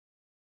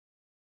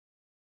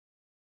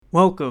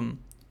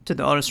Welcome to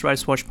the Artist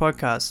Rights Watch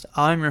podcast.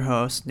 I'm your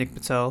host, Nick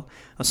Patel,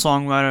 a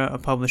songwriter, a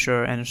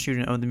publisher, and a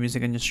student of the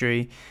music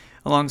industry.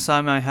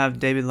 Alongside me, I have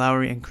David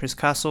Lowery and Chris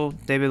Castle.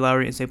 David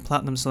Lowery is a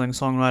platinum-selling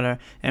songwriter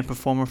and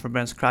performer for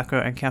bands Cracker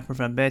and Camper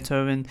Van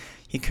Beethoven.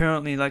 He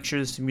currently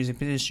lectures to music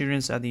business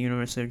students at the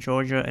University of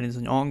Georgia and is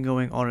an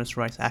ongoing artist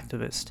rights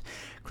activist.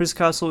 Chris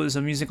Castle is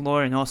a music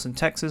lawyer in Austin,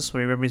 Texas,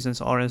 where he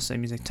represents artists and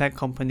music tech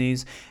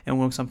companies and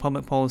works on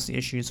public policy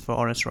issues for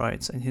artist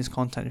rights, and his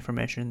contact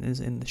information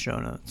is in the show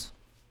notes.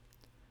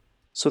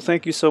 So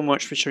thank you so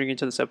much for tuning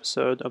into this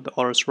episode of the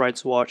Artist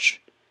Rights Watch.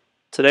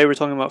 Today we're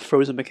talking about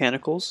frozen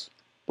mechanicals,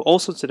 but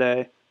also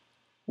today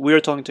we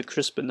are talking to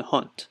Crispin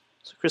Hunt.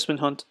 So Crispin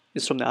Hunt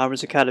is from the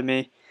Iris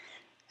Academy,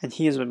 and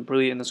he has been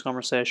brilliant in this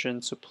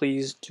conversation, so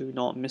please do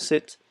not miss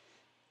it.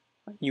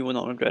 You will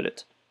not regret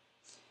it.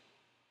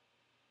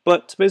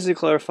 But to basically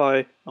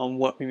clarify on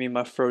what we mean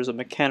by frozen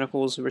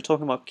mechanicals, we're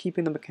talking about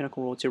keeping the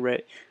mechanical royalty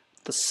rate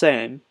the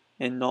same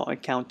and not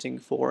accounting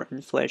for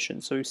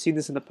inflation. So we've seen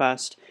this in the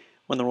past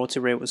when the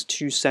royalty rate was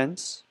 2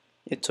 cents.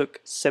 It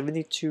took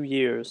 72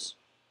 years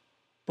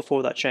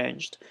before that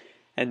changed.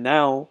 And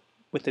now,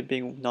 with it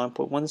being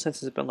 9.1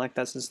 cents, it's been like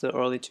that since the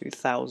early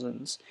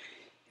 2000s.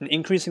 And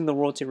increasing the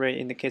royalty rate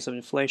in the case of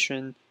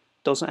inflation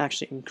doesn't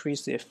actually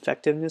increase the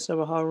effectiveness of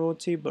a high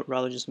royalty, but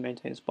rather just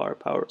maintains buyer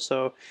power.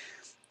 So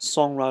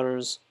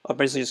songwriters are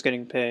basically just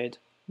getting paid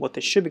what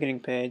they should be getting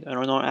paid and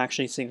are not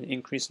actually seeing an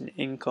increase in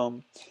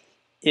income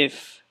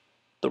if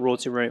the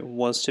royalty rate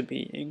was to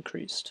be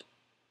increased.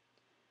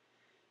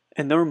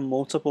 And there are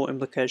multiple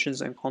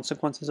implications and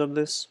consequences of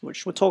this,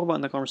 which we'll talk about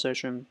in the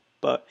conversation,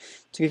 but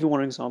to give you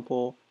one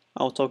example,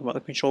 I'll talk about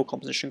the control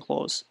composition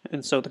clause.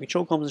 And so the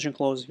control composition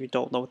clause, if you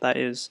don't know what that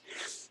is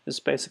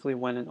basically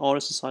when an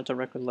artist is signed to a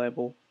record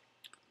label,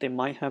 they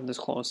might have this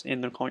clause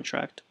in their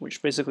contract,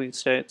 which basically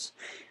states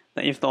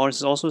that if the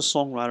artist is also a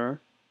songwriter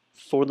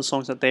for the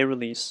songs that they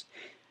release,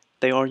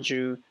 they are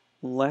due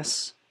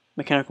less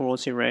mechanical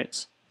royalty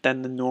rates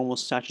than the normal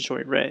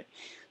statutory rate.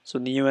 So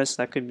in the US,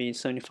 that could be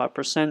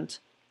 75%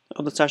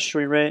 of the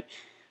statutory rate.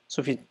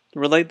 So if you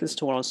relate this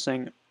to what I was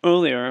saying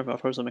earlier about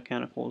frozen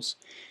mechanicals,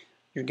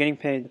 you're getting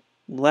paid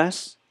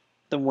less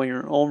than what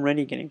you're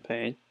already getting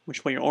paid,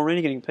 which what you're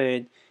already getting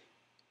paid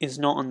is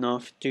not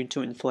enough due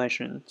to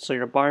inflation. So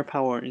your buyer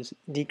power is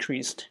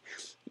decreased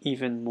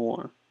even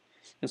more.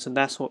 And so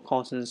that's what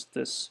causes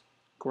this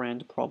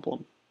grand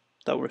problem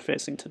that we're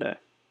facing today.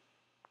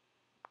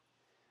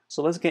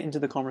 So let's get into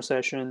the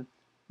conversation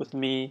with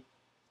me,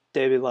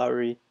 David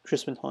Lowery,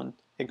 Crispin Hunt,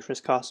 and Chris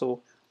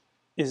Castle.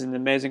 It's an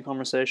amazing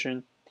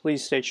conversation.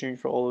 Please stay tuned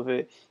for all of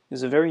it.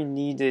 It's a very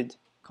needed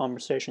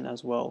conversation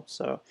as well.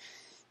 So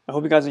I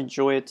hope you guys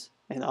enjoy it,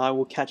 and I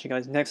will catch you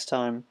guys next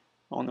time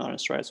on the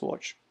Artist Rights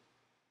Watch.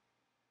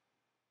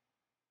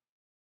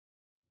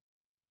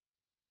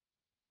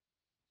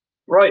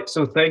 Right,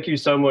 so thank you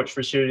so much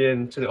for tuning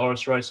in to the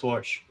Artist Rights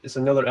Watch. It's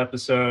another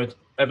episode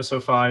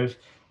 5,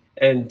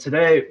 and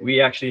today we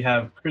actually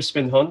have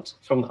Crispin Hunt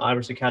from the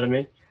Iris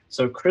Academy.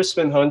 So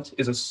Crispin Hunt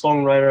is a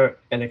songwriter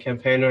and a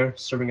campaigner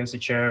serving as the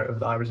chair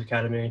of the Iris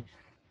Academy.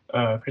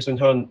 Crispin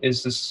Hunt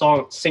is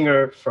the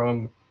singer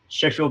from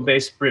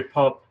Sheffield-based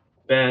Britpop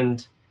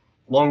band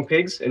Long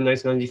Pigs in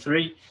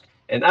 1993.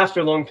 And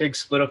after Long Pigs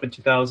split up in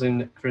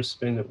 2000,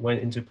 Crispin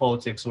went into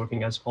politics,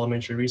 working as a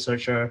parliamentary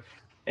researcher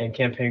and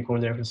campaign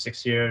coordinator for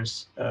 6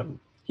 years.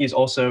 He's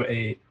also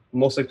a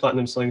mostly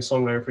platinum-selling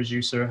songwriter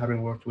producer,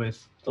 having worked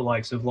with the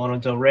likes of Lana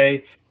Del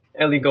Rey,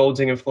 Ellie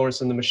Goulding, and Florence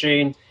and the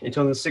Machine. In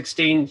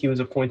 2016, he was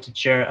appointed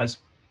chair as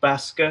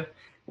BASCA,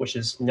 which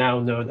is now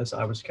known as the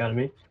Iris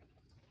Academy.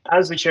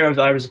 As the chair of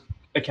the Iris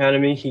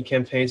Academy, he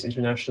campaigns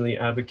internationally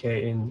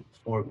advocating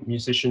for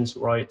musicians'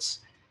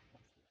 rights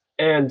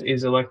and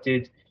is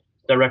elected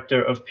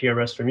Director of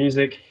PRS for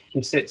Music.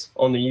 He sits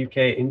on the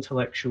UK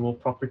Intellectual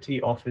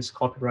Property Office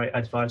Copyright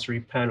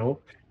Advisory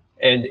Panel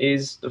and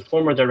is the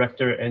former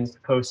director and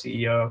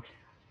co-CEO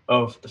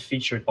of the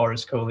Featured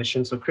Artists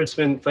Coalition. So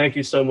Crispin, thank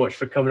you so much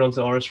for coming on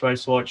to Artist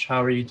Rights Watch.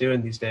 How are you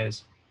doing these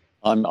days?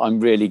 I'm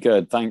really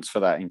good. Thanks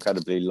for that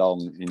incredibly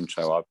long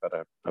intro. I've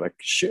better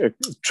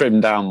trim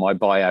down my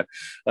bio.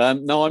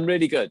 No, I'm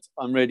really good.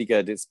 I'm really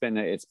good. It's been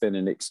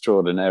an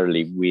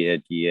extraordinarily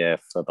weird year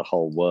for the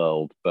whole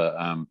world,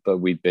 but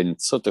we've been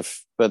sort of.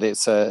 But I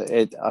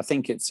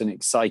think it's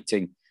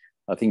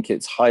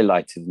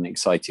highlighted an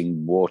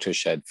exciting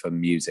watershed for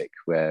music,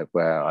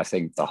 where I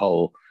think the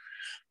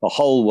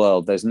whole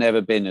world, there's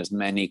never been as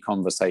many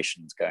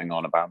conversations going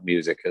on about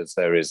music as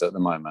there is at the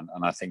moment.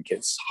 And I think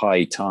it's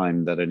high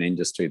time that an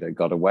industry that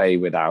got away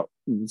without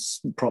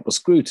proper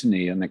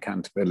scrutiny and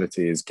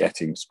accountability is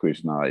getting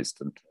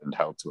scrutinized and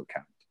held to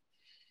account.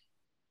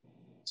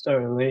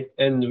 Certainly.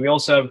 And we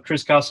also have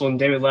Chris Castle and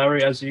David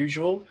Lowery as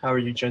usual. How are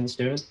you gents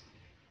doing?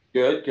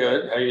 Good.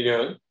 How are you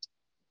doing?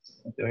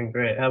 Doing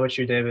great. How about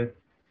you, David?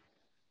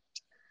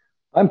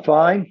 I'm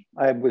fine.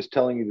 I was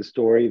telling you the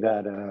story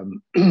that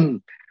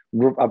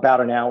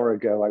about an hour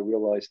ago, I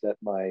realized that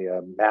my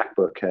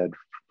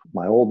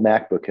old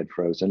MacBook had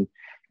frozen,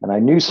 and I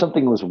knew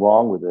something was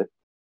wrong with it.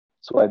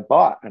 So I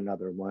bought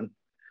another one.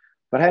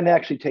 but I hadn't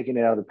actually taken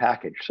it out of the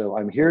package. So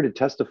I'm here to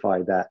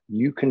testify that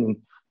you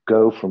can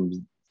go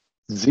from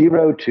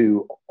zero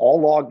to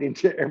all logged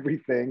into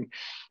everything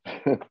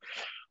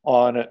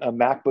on a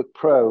MacBook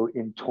Pro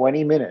in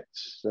 20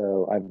 minutes.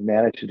 So I've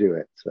managed to do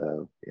it.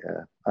 So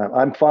yeah,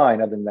 I'm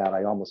fine. Other than that,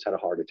 I almost had a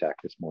heart attack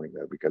this morning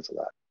though because of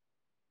that.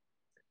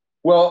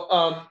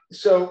 Well,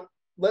 so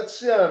let's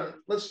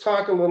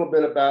talk a little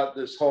bit about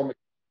this whole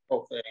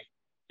mechanical thing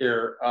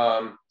here.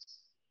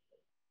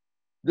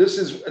 This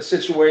is a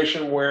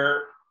situation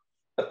where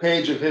a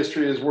page of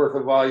history is worth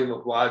a volume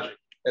of logic,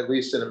 at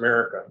least in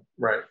America,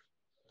 right?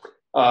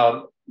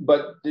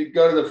 But to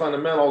go to the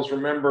fundamentals,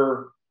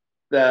 remember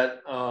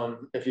that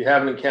if you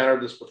haven't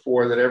encountered this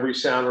before, that every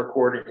sound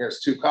recording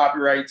has two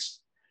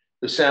copyrights,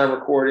 the sound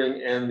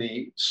recording and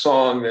the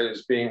song that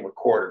is being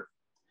recorded.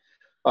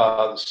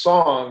 The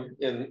song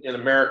in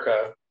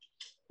America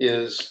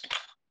is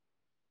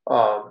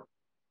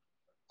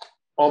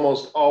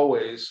almost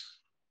always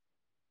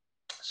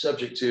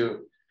subject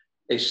to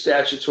a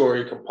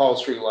statutory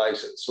compulsory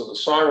license. So the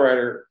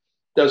songwriter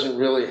doesn't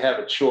really have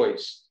a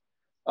choice,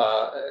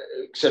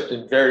 except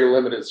in very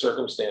limited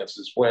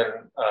circumstances, when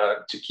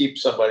to keep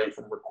somebody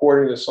from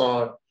recording the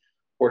song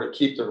or to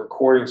keep the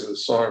recordings of the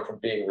song from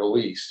being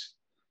released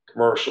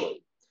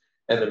commercially.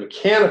 And the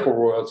mechanical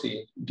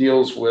royalty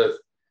deals with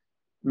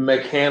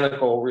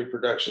mechanical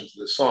reproductions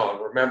of the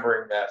song,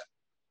 remembering that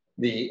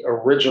the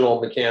original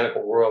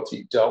mechanical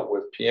royalty dealt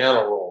with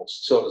piano rolls.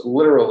 So it was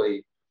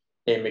literally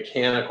a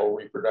mechanical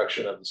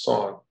reproduction of the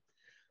song.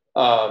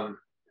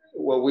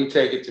 What we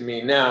take it to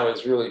mean now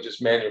is really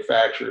just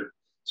manufactured,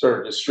 sort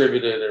of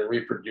distributed and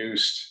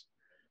reproduced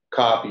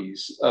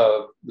copies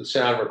of the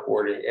sound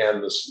recording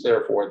and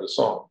therefore the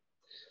song.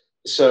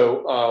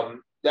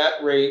 So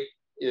that rate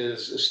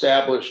is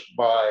established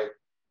by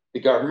the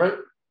government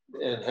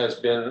and has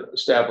been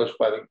established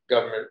by the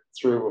government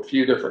through a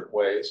few different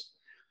ways.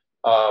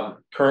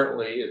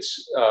 Currently, it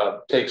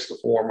takes the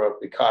form of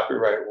the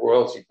Copyright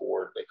Royalty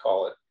Board, they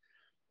call it,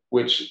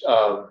 which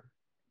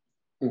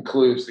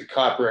includes the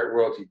copyright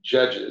royalty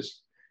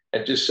judges.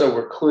 And just so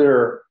we're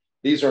clear,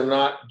 these are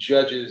not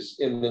judges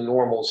in the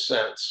normal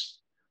sense,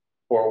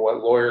 or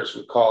what lawyers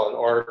would call an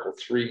Article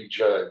 3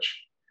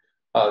 judge.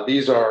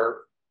 These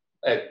are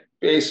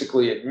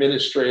basically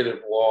administrative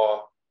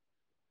law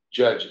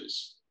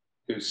judges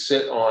who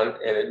sit on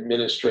an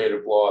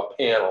administrative law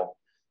panel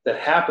that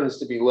happens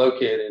to be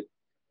located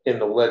in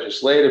the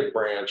legislative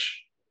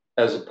branch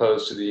as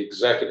opposed to the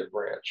executive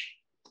branch.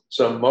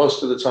 So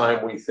most of the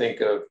time we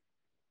think of,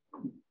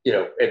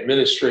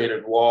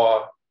 administrative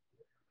law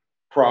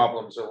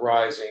problems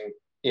arising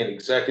in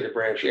executive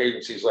branch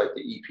agencies like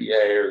the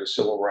EPA or the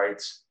Civil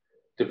Rights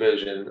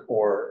Division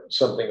or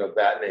something of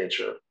that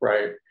nature,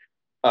 right?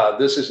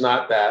 This is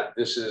not that.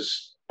 This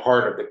is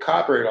part of the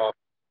Copyright Office,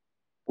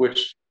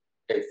 which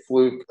a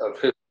fluke of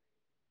history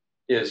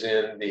is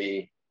in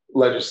the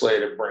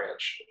legislative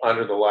branch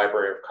under the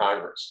Library of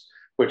Congress,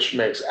 which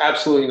makes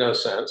absolutely no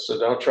sense. So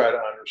don't try to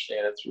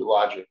understand it through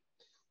logic.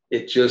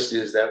 It just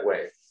is that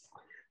way.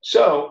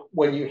 So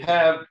when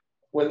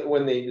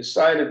they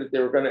decided that they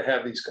were going to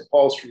have these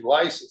compulsory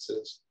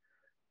licenses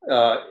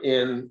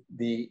in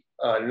the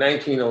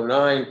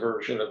 1909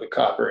 version of the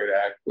Copyright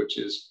Act, which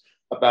is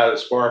about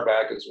as far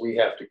back as we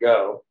have to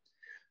go,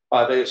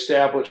 they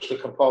established a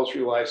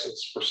compulsory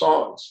license for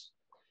songs.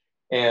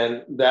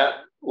 And that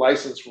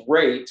license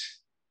rate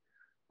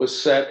was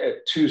set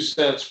at 2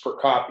 cents per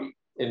copy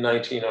in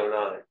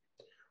 1909.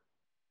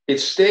 It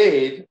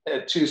stayed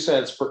at 2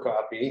 cents per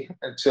copy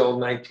until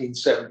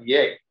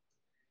 1978,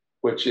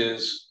 which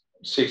is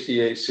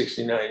 68,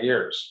 69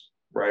 years,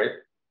 right?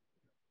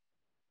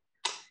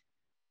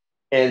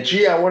 And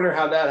gee, I wonder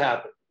how that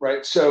happened,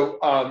 right? So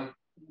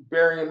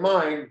bearing in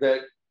mind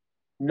that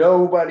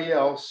nobody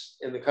else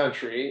in the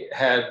country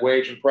had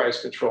wage and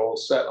price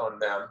controls set on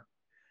them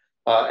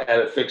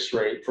at a fixed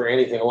rate for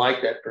anything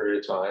like that period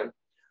of time.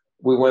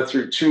 We went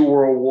through 2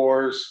 world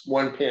wars,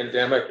 1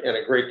 pandemic, and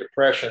a Great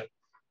Depression,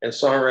 and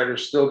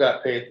songwriters still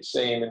got paid the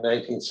same in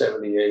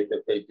 1978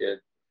 that they did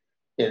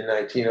in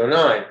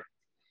 1909.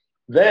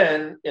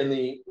 Then in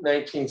the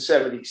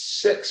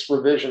 1976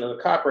 revision of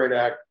the Copyright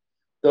Act,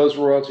 those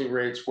royalty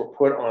rates were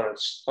put on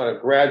a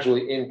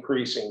gradually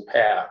increasing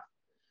path.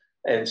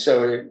 And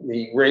so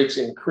the rates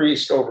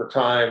increased over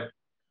time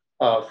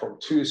from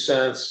 2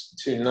 cents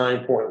to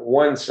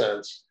 9.1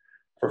 cents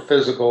for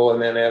physical.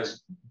 And then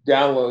as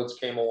downloads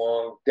came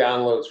along,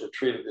 downloads were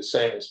treated the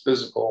same as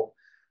physical,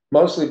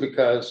 mostly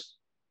because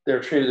they're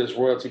treated as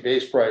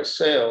royalty-based price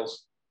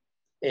sales.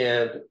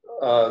 And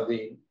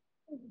the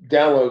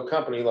download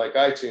company like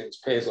iTunes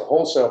pays a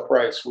wholesale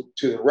price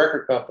to the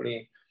record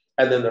company,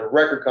 and then the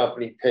record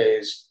company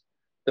pays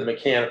the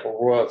mechanical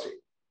royalty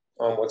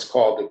on what's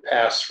called the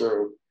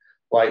pass-through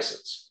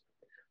license.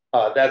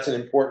 That's an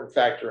important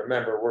factor to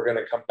remember. We're going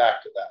to come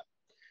back to that.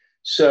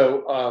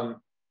 So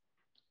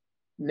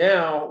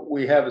now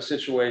we have a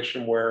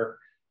situation where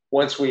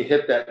once we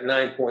hit that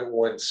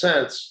 9.1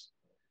 cents,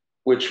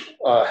 which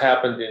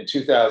happened in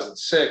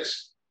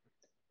 2006,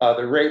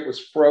 the rate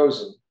was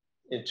frozen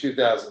in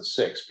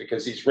 2006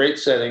 because these rate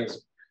settings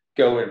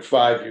go in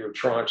 5-year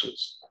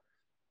tranches,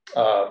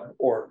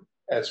 or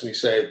as we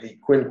say, the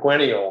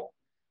quinquennial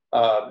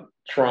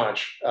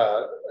tranche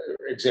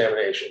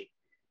examination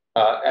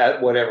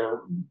at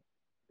whatever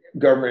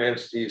government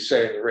entity is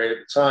setting the rate at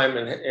the time,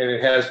 and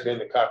it has been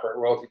the Copyright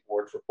Royalty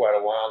Board for quite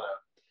a while now.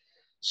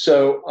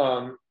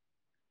 So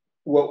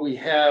what we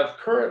have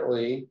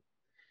currently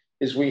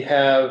is we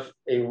have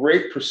a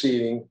rate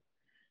proceeding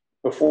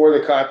before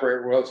the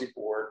Copyright Royalty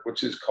Board,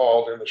 which is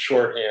called in the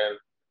shorthand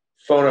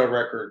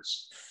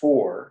Phonorecords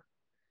 4.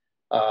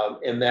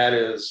 And that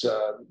is,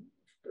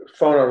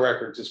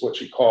 phonorecords is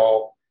what you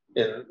call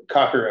in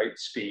copyright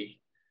speak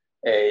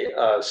a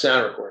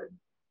sound recording.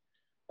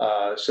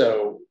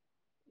 So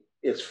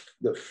it's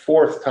the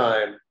fourth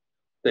time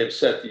they've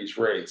set these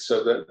rates.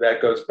 So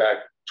that goes back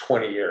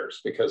 20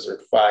 years because they're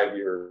 5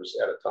 years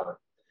at a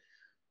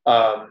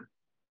time.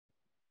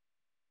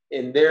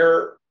 And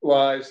there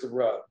lies the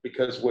rub,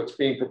 because what's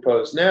being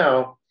proposed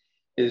now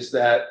is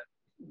that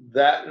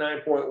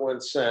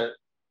 9.1 cent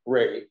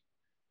rate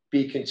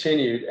be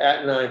continued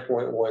at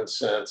 9.1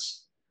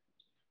 cents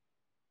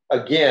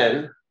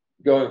again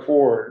going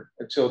forward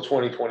until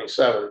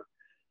 2027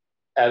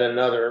 at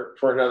another,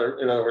 in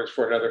other words,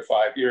 for another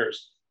 5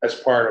 years as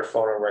part of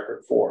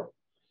Phonorecord 4.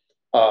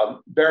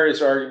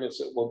 Various arguments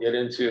that we'll get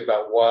into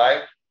about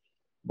why,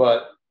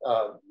 but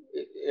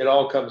it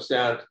all comes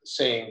down to the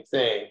same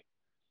thing,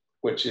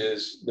 which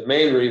is the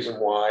main reason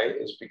why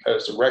is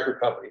because the record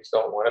companies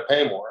don't want to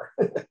pay more.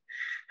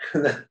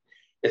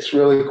 It's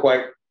really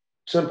quite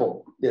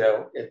simple.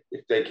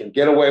 If they can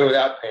get away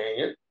without paying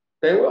it,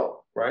 they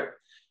will, right?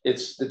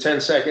 It's the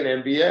 10-second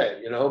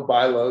NBA,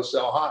 buy low,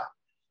 sell high.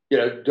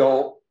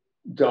 Don't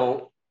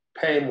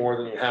pay more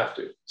than you have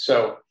to.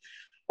 So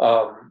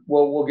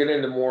we'll get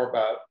into more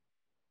about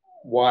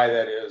why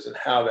that is and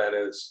how that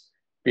is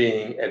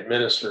being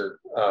administered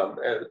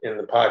in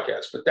the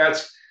podcast. But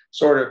that's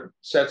sort of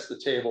sets the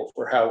table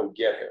for how we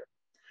get here.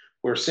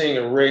 We're seeing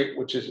a rate,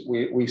 which is,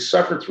 we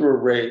suffered through a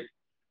rate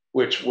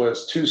which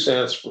was 2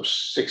 cents for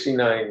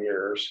 69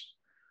 years.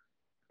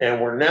 And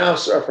we're now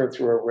suffering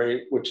through a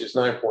rate which is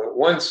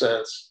 9.1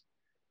 cents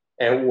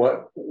and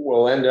what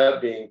will end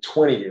up being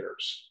 20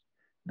 years.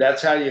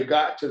 That's how you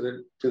got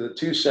to the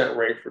 2 cent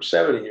rate for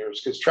 70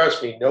 years. Because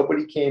trust me,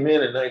 nobody came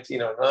in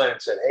 1909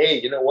 and said,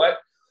 hey, you know what?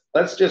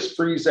 Let's just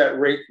freeze that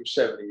rate for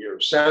 70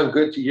 years. Sound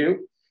good to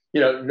you?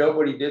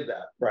 Nobody did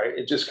that, right?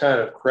 It just kind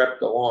of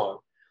crept along.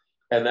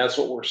 And that's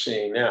what we're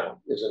seeing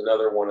now, is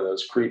another one of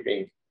those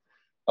creeping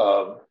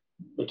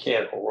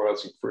mechanical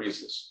royalty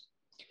freezes.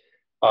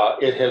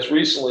 It has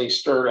recently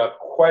stirred up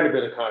quite a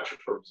bit of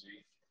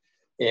controversy.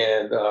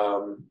 And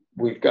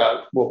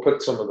we'll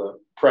put some of the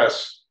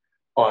press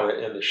on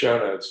it in the show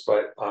notes,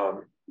 but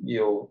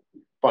you'll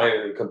find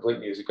it in Complete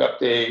Music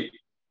Update,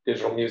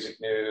 Digital Music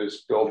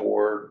News,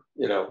 Billboard.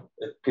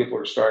 People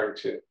are starting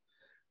to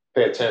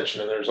pay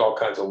attention, and there's all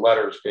kinds of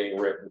letters being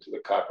written to the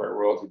Copyright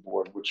Royalty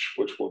Board, which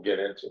we'll get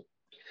into.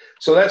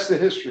 So that's the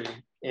history.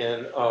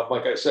 And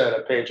like I said,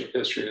 a page of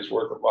history is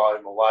worth a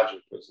volume of logic,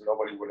 because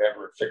nobody would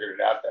ever have figured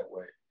it out that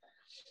way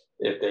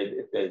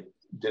if they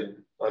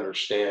didn't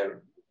understand,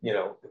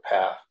 the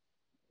path.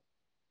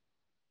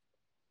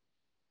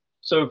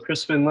 So,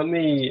 Crispin, let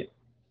me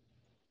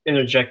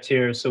interject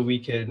here so we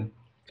can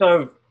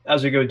kind of,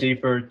 as we go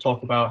deeper,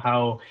 talk about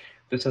how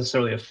this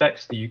necessarily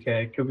affects the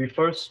UK. Could we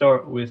first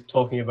start with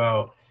talking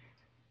about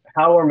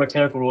how are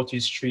mechanical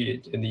royalties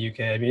treated in the UK?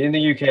 I mean, in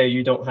the UK,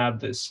 you don't have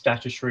this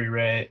statutory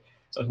rate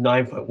of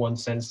 9.1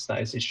 cents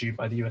that is issued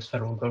by the US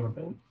federal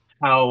government.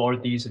 How are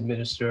these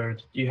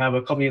administered? Do you have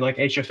a company like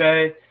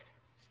HFA?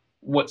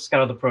 What's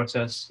kind of the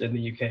process in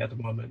the UK at the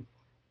moment?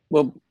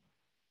 Well,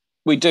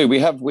 we do. We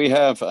have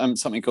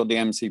something called the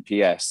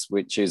MCPS,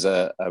 which is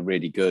a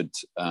really good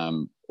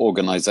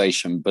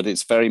organization, but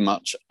it's very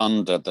much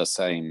under the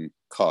same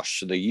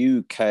cosh. The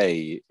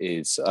UK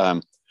is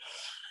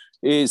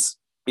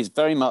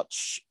very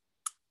much,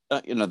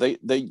 we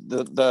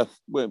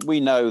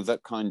know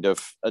that kind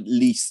of at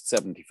least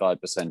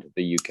 75% of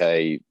the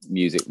UK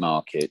music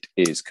market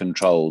is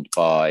controlled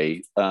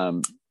by,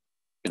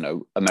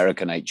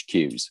 American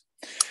HQs.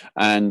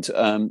 And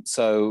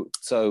so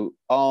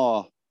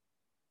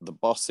the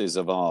bosses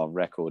of our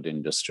record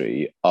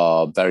industry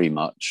are very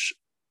much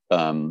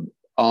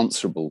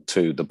answerable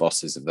to the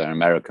bosses of their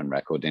American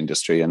record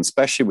industry. And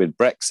especially with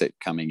Brexit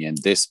coming in,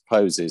 this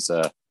poses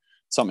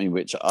something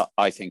which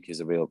I think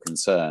is a real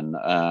concern.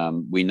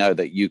 We know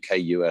that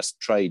UK-US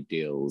trade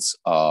deals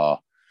are,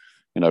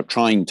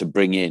 trying to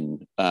bring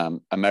in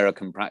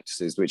American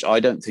practices, which I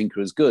don't think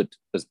are as good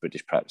as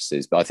British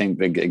practices. But I think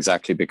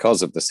exactly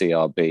because of the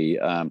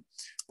CRB,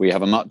 we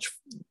have a much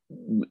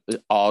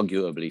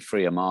arguably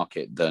freer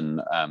market than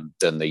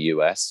the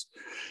US.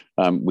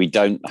 We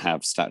don't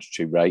have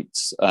statutory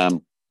rates.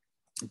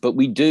 But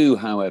we do,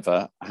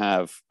 however,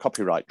 have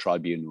copyright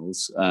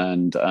tribunals.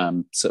 And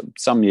so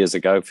some years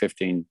ago,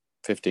 15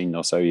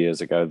 or so years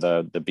ago,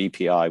 the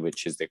BPI,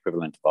 which is the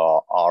equivalent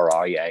of our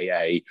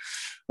RIAA,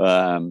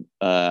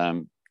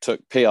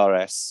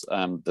 PRS,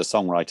 the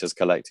Songwriters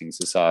Collecting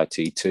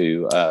Society,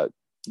 to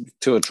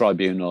a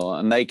tribunal,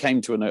 and they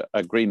came to an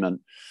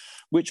agreement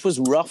which was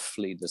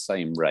roughly the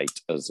same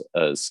rate as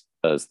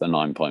the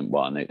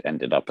 9.1. It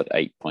ended up at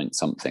 8 point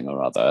something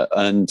or other.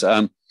 And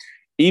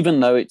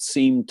even though it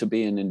seemed to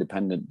be an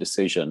independent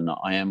decision,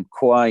 I am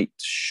quite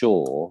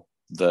sure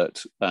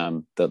that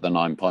that the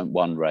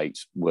 9.1 rate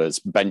was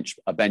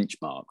a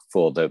benchmark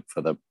for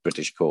the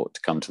British court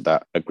to come to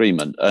that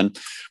agreement.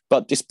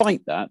 But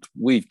despite that,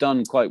 we've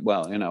done quite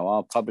well. You know,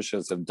 our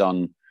publishers have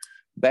done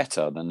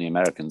better than the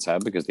Americans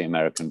have, because the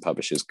American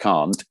publishers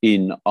can't,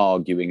 in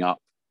arguing up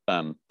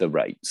the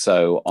rate.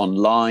 So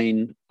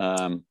online,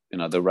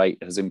 the rate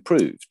has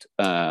improved.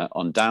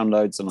 On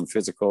downloads and on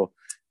physical,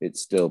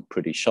 it's still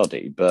pretty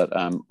shoddy, but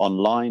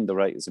online the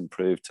rate has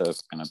improved to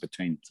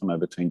somewhere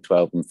between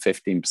 12 and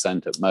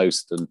 15% at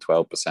most, and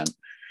 12%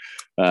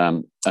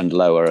 and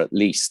lower at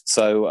least.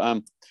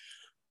 So,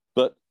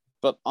 but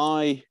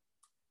I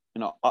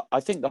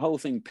think the whole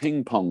thing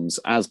ping pongs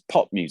as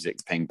pop music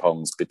ping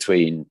pongs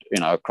between,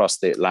 across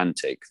the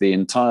Atlantic. The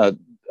entire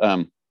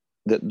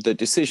the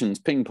decisions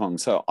ping pong.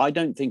 So I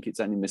don't think it's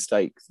any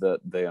mistake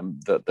that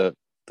the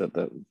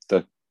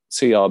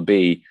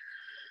CRB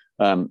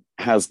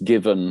has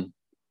given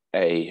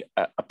a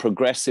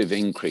progressive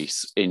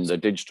increase in the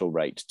digital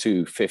rate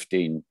to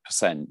 15%,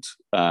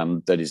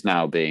 that is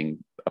now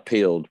being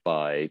appealed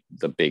by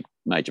the big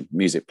major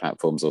music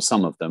platforms, or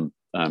some of them.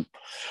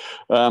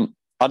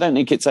 I don't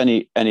think it's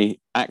any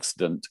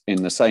accident,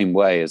 in the same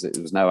way as it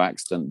was no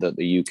accident that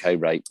the UK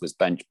rate was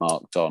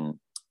benchmarked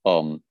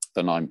on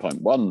the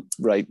 9.1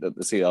 rate that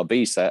the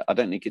CRB set. I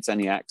don't think it's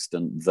any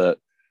accident that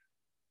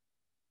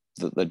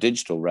the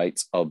digital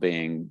rates are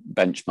being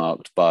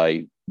benchmarked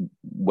by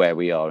where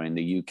we are in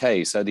the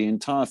UK. So the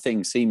entire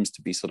thing seems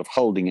to be sort of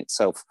holding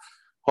itself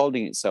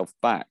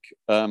back.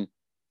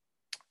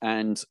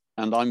 And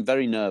I'm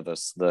very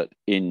nervous that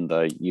in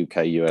the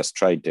UK-US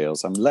trade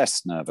deals, I'm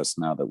less nervous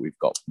now that we've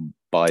got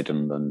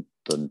Biden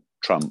than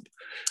Trump,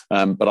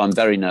 but I'm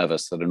very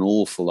nervous that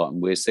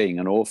we're seeing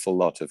an awful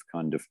lot of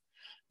kind of,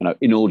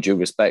 in all due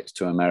respect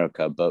to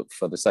America, but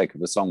for the sake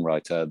of the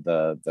songwriter,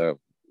 the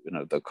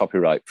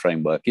copyright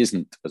framework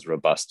isn't as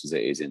robust as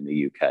it is in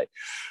the UK,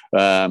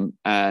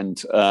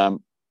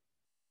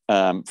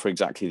 for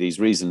exactly these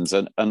reasons.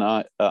 And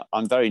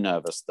I'm very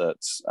nervous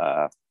that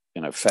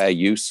fair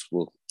use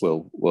will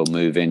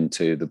move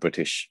into the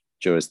British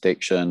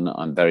jurisdiction.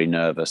 I'm very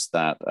nervous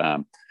that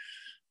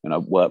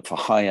work for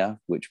hire,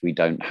 which we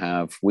don't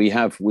have. We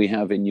have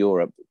in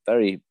Europe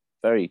very,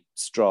 very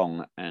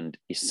strong and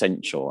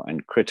essential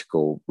and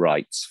critical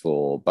rights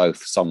for both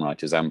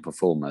songwriters and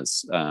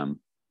performers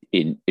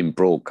in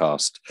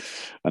broadcast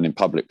and in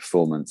public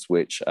performance,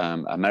 which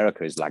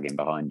America is lagging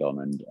behind on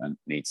and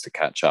needs to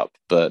catch up.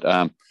 But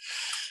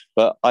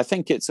I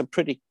think it's a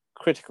pretty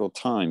critical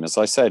time. As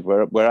I said,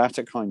 we're at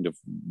a kind of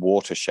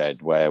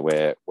watershed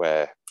where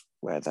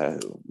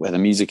the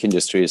music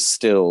industry is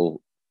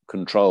still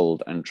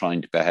controlled and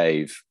trying to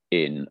behave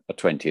in a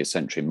 20th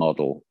century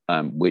model,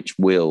 which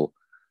will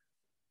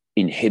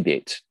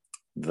inhibit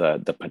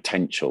the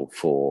potential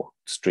for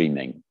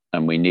streaming,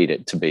 and we need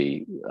it to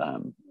be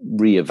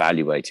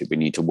reevaluated. We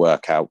need to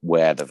work out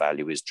where the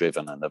value is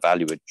driven, and the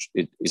value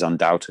is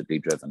undoubtedly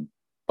driven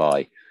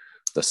by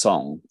the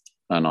song.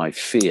 And I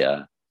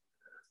fear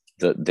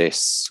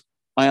that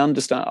I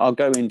understand, I'll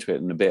go into it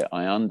in a bit,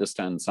 I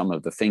understand some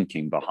of the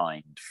thinking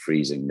behind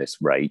freezing this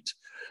rate,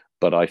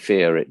 but I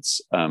fear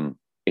it's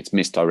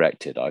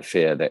misdirected. I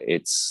fear that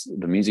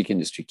the music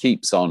industry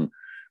keeps on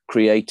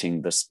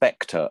creating the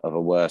spectre of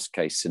a worst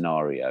case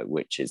scenario,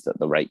 which is that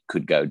the rate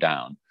could go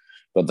down.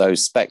 But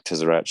those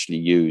spectres are actually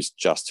used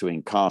just to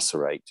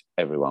incarcerate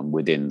everyone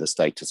within the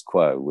status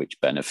quo, which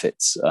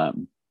benefits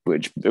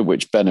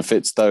which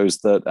benefits those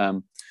that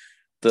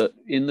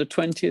in the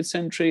 20th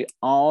century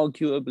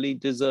arguably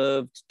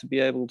deserved to be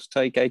able to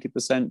take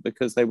 80%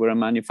 because they were a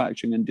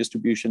manufacturing and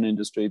distribution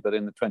industry. But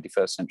in the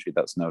 21st century,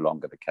 that's no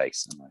longer the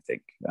case. And I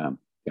think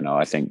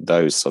I think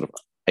those sort of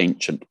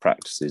ancient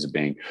practices are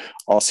being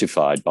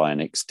ossified by an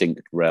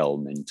extinct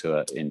realm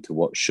into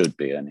what should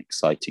be an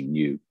exciting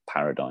new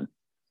paradigm.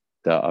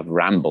 I've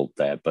rambled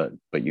there, but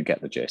you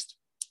get the gist.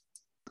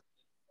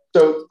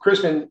 So,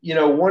 Crispin,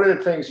 one of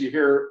the things you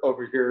hear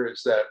over here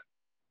is that,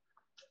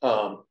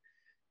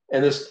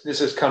 and this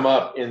has come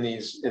up in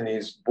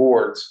these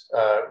boards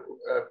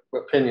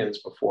opinions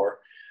before.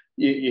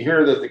 You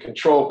hear that the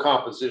controlled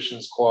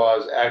compositions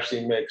clause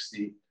actually makes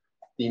the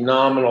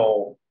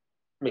nominal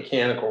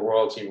mechanical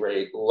royalty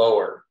rate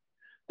lower.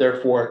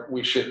 Therefore,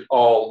 we should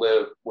all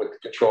live with the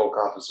controlled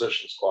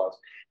compositions clause.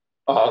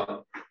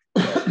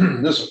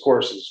 This, of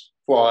course, is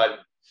flawed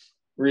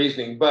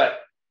reasoning, but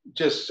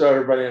just so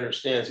everybody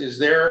understands, is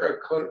there a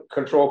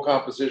controlled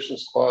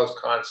compositions clause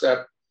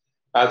concept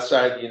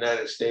outside the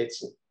United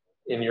States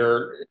in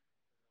your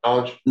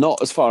knowledge?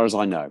 Not as far as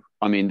I know.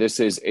 I mean,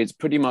 it's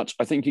pretty much,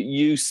 I think it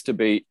used to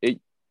be,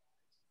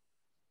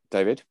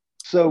 David?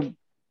 So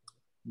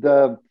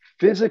the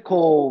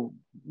physical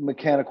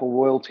mechanical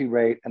royalty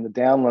rate and the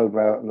download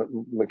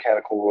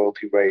mechanical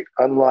royalty rate,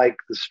 unlike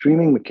the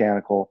streaming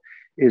mechanical,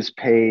 is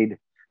paid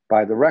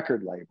by the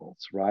record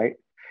labels, right?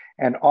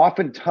 And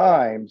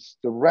oftentimes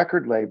the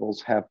record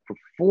labels have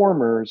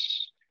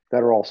performers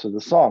that are also the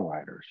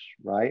songwriters,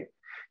 right?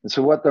 And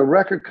so what the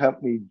record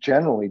company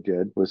generally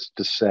did was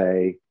to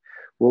say,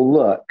 well,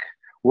 look,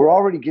 we're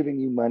already giving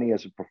you money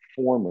as a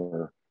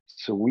performer,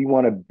 so we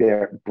want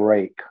to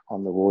break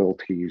on the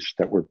royalties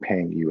that we're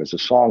paying you as a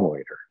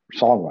songwriter,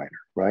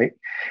 right?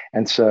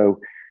 And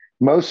so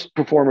most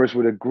performers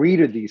would agree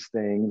to these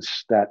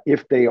things, that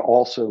if they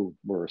also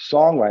were a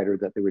songwriter,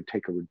 that they would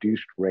take a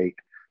reduced rate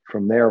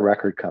from their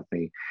record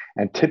company.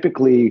 And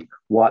typically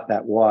what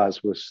that was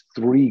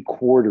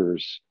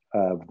 3/4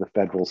 of the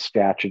federal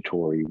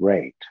statutory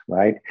rate,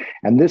 right?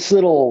 And this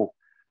little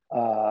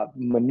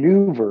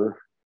maneuver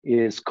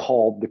is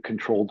called the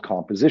controlled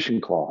composition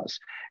clause.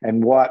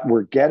 And what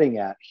we're getting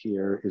at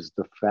here is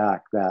the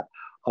fact that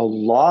a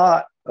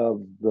lot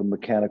of the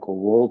mechanical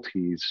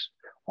royalties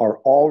are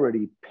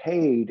already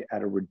paid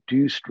at a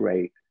reduced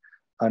rate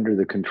under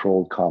the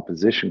controlled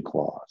composition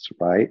clause,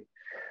 right?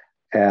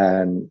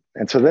 And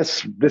so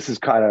this is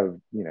kind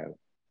of,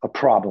 a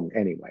problem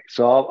anyway.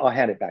 So I'll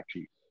hand it back to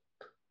you.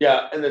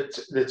 Yeah, and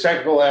the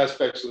technical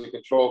aspects of the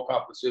controlled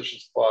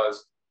compositions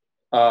clause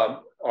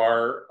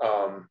are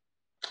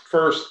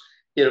first,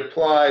 it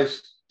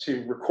applies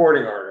to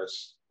recording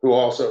artists who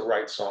also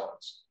write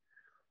songs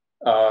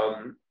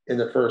in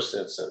the first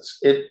instance.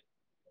 It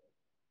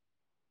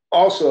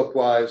also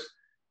applies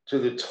to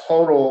the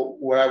total,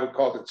 what I would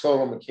call the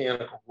total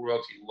mechanical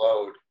royalty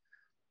load,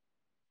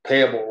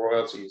 payable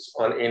royalties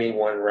on any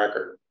one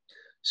record.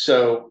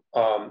 So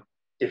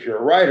if you're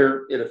a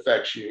writer, it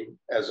affects you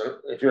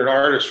if you're an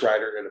artist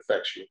writer, it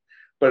affects you.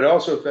 But it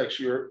also affects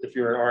you if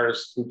you're an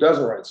artist who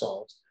doesn't write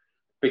songs,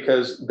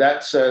 because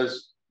that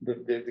says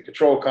the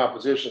controlled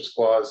compositions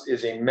clause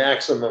is a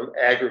maximum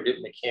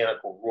aggregate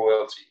mechanical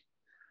royalty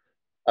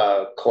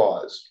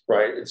clause,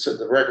 right? And so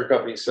the record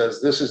company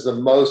says, this is the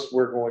most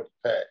we're going to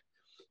pay.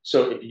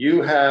 So if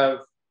you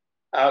have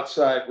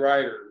outside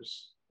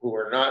writers who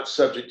are not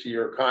subject to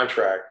your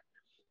contract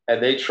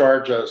and they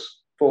charge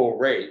us full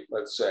rate,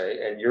 let's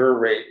say, and your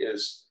rate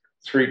is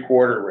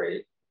 3/4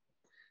 rate,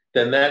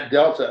 then that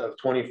delta of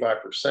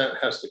 25%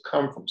 has to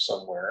come from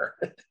somewhere.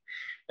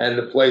 And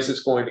the place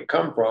it's going to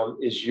come from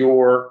is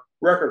your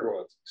record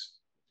royalties,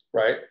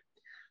 right?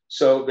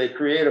 So they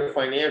create a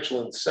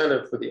financial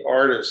incentive for the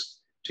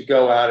artist to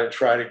go out and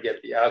try to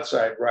get the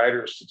outside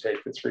writers to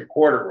take the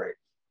 3/4 rate.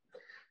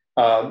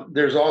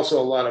 There's also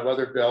a lot of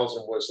other bells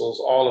and whistles,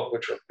 all of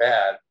which are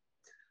bad.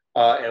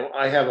 And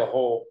I have a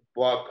whole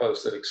blog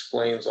post that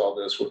explains all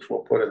this, which we'll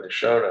put in the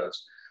show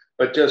notes.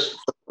 But just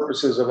for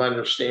purposes of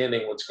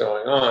understanding what's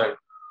going on,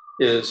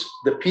 is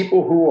the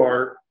people who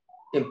are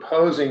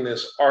imposing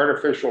this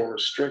artificial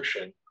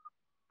restriction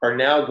are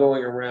now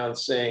going around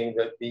saying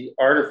that the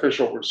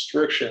artificial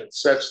restriction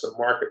sets the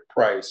market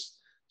price.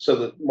 So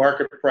the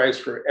market price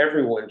for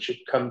everyone should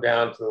come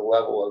down to the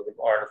level of the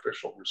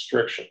artificial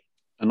restriction.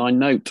 And I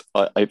note,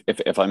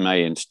 if I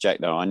may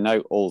interject there, I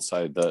note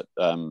also that,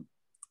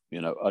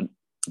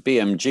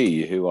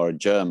 BMG, who are a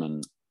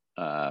German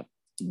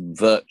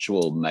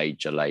virtual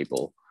major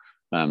label,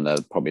 they're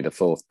probably the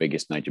fourth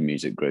biggest major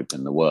music group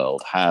in the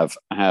world, have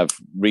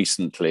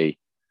recently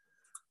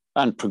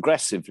and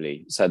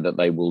progressively said that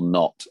they will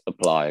not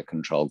apply a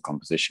controlled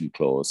composition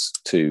clause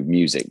to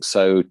music.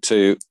 So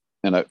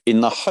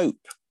in the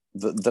hope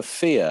that the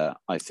fear,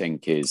 I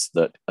think, is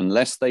that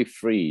unless they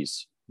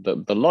freeze,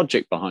 the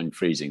logic behind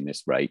freezing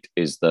this rate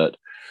is that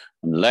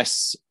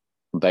unless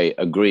they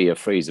agree a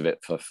freeze of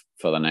it for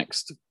the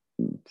next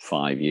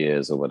 5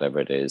 years or whatever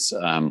it is,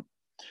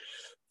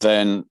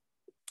 then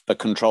the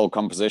controlled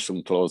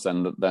composition clause,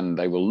 then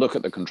they will look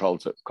at the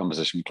controlled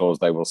composition clause.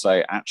 They will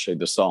say, actually,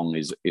 the song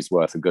is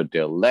worth a good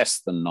deal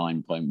less than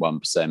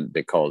 9.1%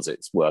 because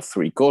it's worth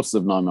 3/4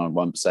 of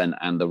 9.1%,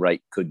 and the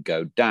rate could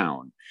go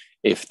down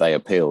if they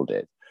appealed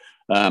it.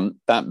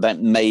 That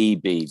may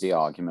be the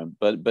argument,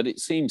 but it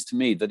seems to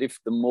me that if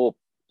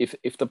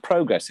the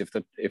progress, if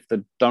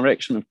the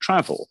direction of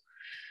travel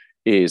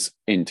is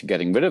into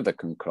getting rid of the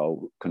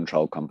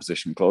control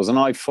composition clause, and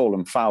I've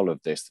fallen foul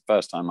of this. The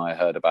first time I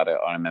heard about it,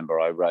 I remember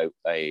I wrote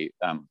a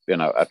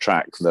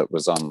track that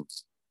was on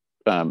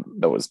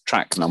that was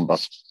track number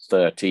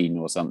 13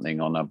 or something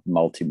on a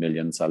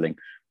multi-million selling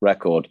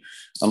record,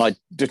 and I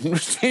didn't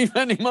receive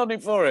any money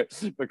for it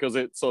because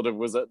it sort of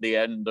was at the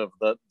end of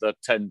the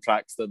 10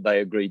 tracks that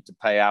they agreed to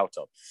pay out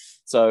of.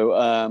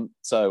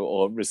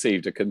 Or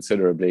received a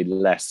considerably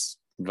less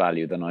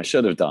value than I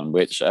should have done,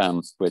 which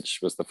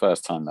was the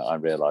first time that I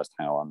realized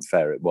how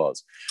unfair it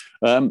was.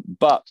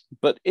 But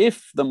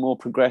if the more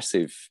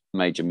progressive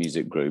major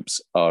music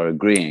groups are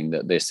agreeing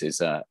that this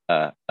is an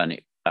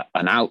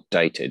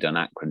outdated,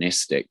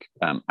 anachronistic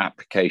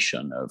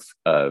application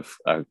of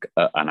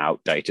an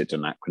outdated,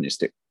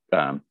 anachronistic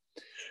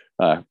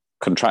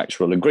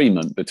contractual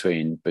agreement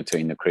between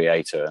the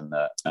creator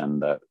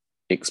and the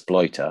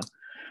exploiter,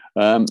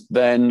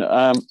 then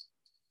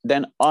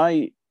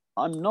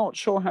I'm not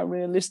sure how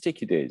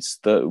realistic it is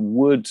that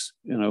would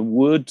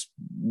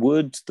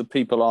the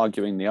people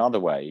arguing the other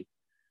way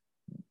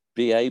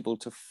be able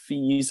to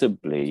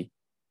feasibly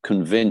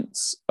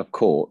convince a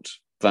court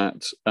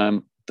that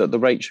that the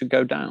rate should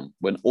go down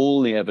when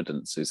all the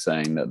evidence is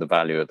saying that the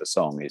value of the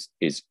song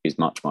is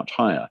much, much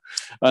higher.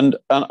 And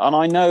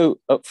I know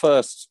at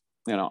first,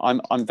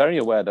 I'm very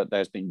aware that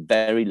there's been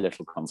very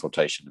little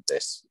consultation of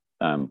this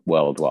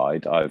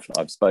worldwide. I've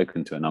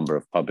spoken to a number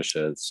of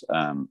publishers.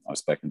 I've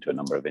spoken to a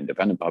number of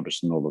independent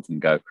publishers, and all of them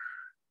go,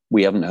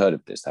 we haven't heard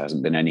of this. There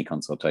hasn't been any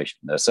consultation.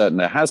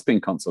 There has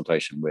been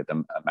consultation with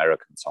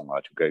American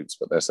songwriter groups,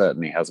 but there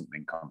certainly hasn't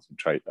been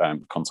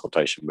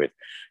consultation with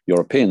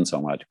European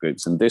songwriter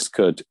groups. And this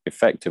could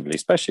effectively,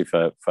 especially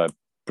for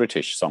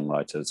British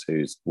songwriters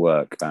whose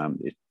work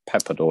is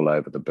peppered all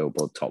over the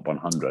Billboard Top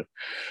 100,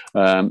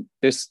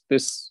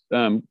 this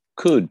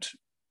could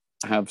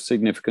have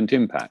significant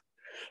impact.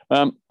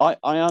 I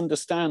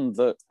understand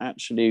that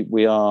actually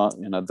we are,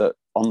 that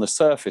on the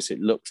surface, it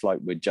looks like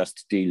we're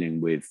just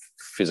dealing with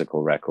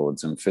physical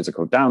records, and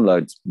physical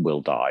downloads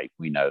will die.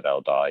 We know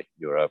they'll die.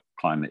 You're a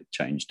climate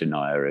change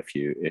denier if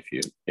you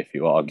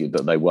argue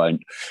that they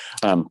won't.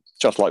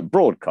 Just like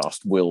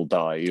broadcast will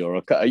die. You're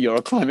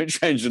a climate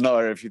change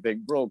denier if you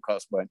think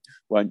broadcast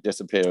won't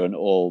disappear and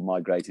all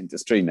migrate into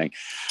streaming.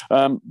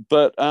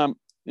 But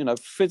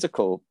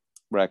physical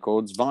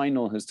records,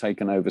 vinyl has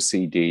taken over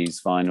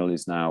CDs. Vinyl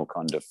is now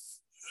kind of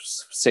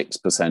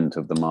 6%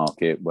 of the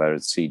market,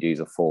 whereas CDs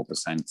are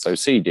 4%. So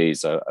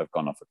CDs have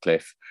gone off a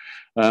cliff.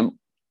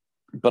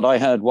 But I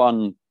heard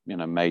one,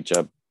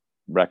 major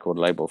record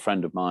label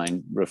friend of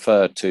mine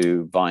refer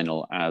to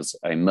vinyl as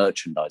a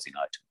merchandising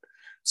item.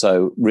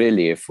 So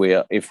really, if we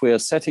are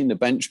setting the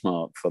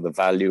benchmark for the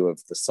value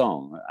of the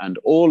song and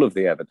all of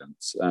the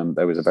evidence,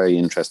 there was a very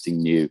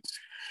interesting new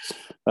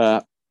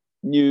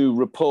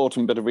report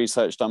and bit of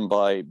research done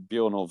by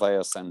Bjorn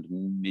Ulvaeus and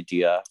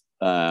Media,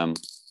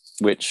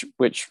 which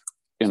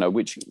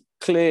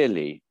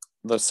clearly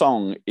the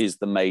song is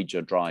the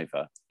major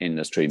driver in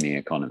the streaming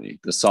economy.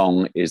 The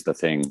song is the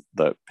thing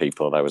that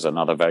there was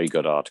another very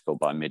good article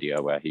by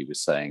Media where he was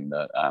saying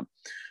that,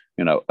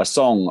 a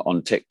song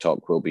on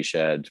TikTok will be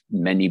shared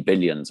many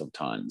billions of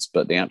times,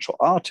 but the actual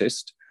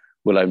artist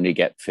will only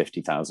get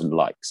 50,000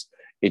 likes.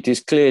 It is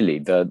clearly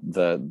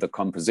the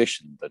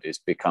composition that is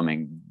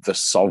becoming the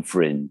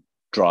sovereign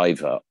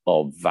driver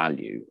of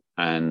value,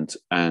 and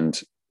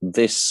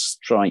this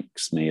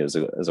strikes me as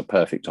a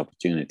perfect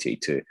opportunity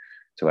to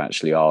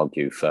actually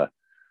argue for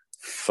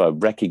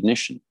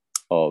recognition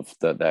of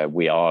that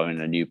we are in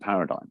a new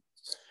paradigm,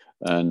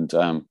 and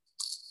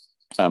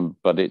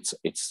but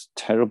it's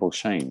terrible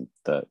shame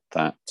that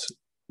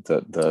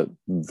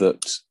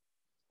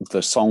the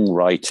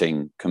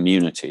songwriting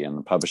community and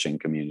the publishing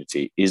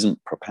community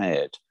isn't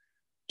prepared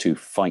to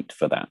fight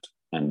for that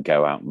and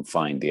go out and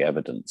find the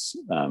evidence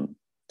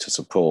to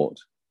support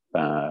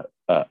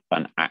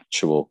an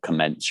actual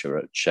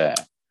commensurate share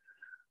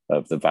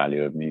of the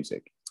value of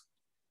music.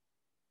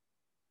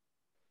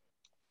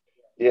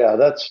 Yeah,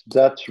 that's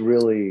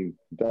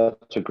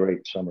a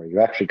great summary. You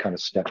actually kind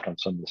of stepped on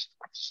some of this,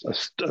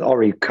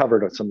 already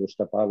covered on some of the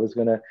stuff I was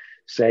going to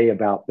say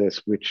about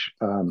this, which,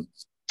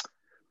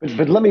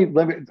 but let me,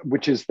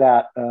 which is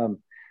that,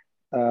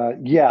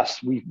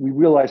 yes, we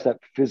realize that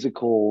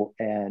physical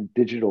and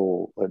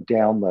digital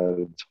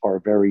downloads are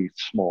a very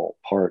small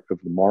part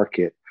of the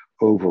market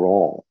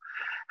overall.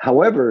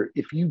 However,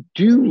 if you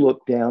do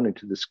look down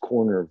into this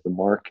corner of the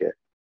market,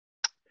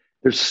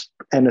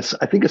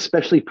 I think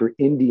especially for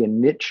indie and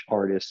niche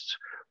artists,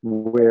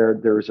 where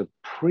there's a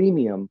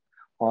premium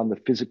on the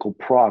physical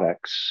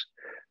products,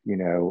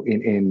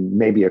 in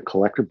maybe a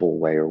collectible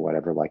way or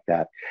whatever like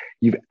that,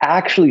 you've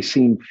actually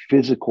seen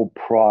physical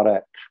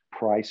product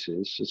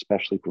prices,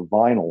 especially for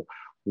vinyl,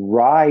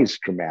 rise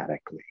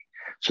dramatically.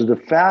 So the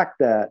fact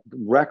that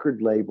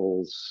record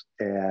labels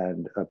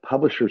and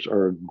publishers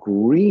are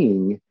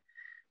agreeing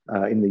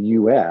in the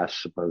US,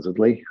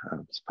 supposedly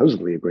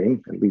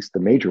agreeing, at least the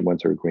major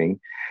ones are agreeing,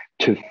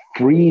 to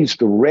freeze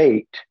the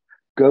rate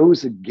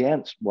goes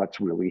against what's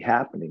really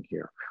happening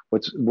here.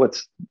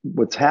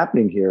 What's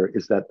happening here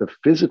is that the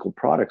physical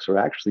products are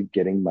actually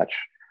getting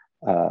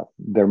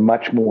they're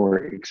much more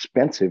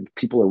expensive.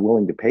 People are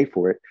willing to pay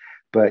for it,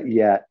 but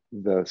yet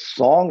the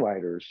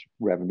songwriter's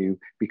revenue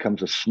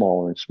becomes a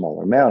smaller and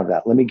smaller amount of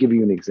that. Let me give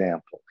you an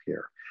example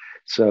here.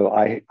 So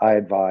I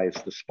advise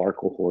the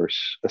Sparkle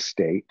Horse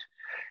estate,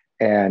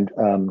 and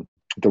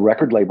the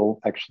record label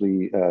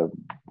actually, I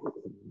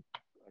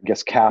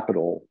guess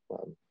Capital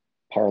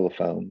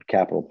Parlophone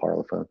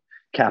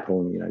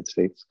in the United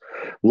States,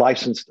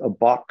 licensed a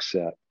box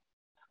set,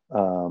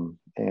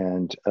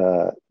 and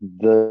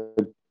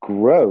the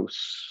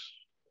gross,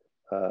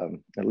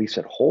 at least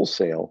at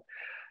wholesale,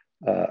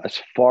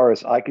 as far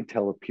as I could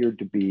tell, appeared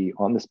to be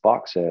on this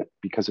box set,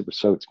 because it was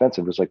so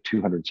expensive, it was like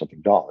 $200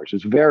 something. It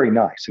was very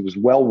nice. It was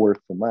well worth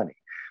the money,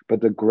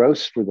 but the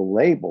gross for the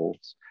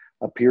labels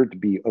appeared to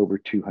be over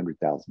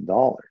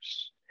 $200,000.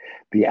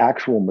 The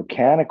actual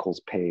mechanicals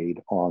paid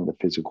on the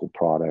physical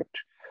product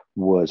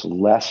was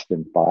less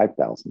than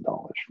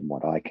 $5,000 from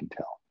what I can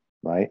tell,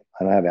 right?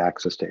 I don't have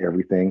access to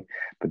everything,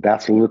 but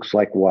that looks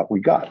like what we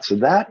got. So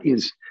that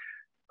is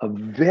a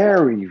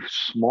very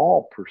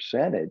small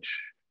percentage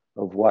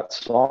of what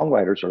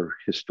songwriters are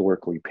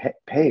historically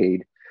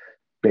paid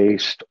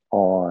based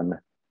on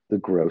the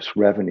gross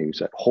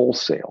revenues at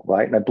wholesale,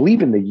 right? And I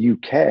believe in the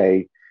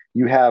UK,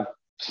 you have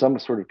some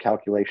sort of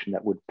calculation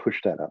that would push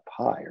that up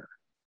higher.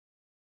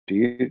 Do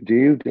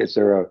you? Is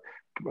there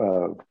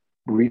a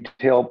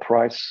retail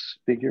price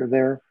figure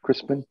there,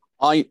 Crispin?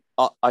 I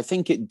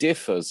think it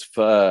differs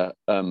for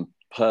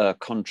per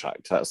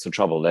contract. That's the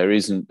trouble. There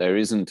isn't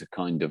a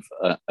kind of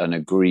an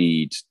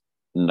agreed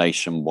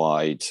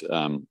nationwide,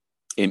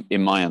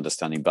 in my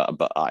understanding.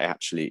 But I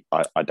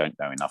don't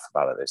know enough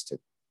about this to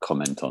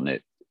comment on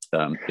it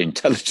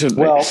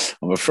intelligently. Well,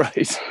 I'm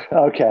afraid.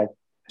 Okay.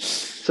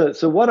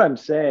 So what I'm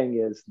saying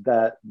is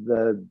that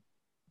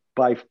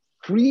by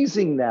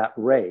freezing that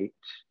rate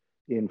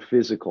in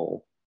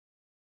physical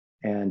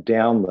and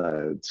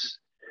downloads,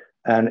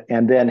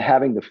 and then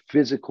having the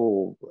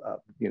physical,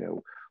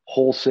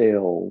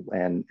 wholesale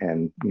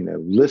and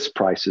list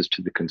prices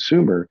to the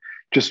consumer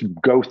just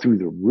go through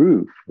the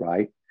roof,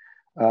 right?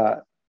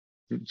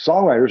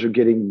 Songwriters are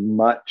getting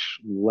much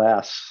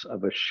less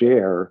of a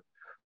share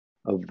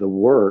of the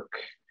work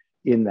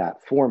in that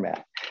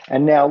format.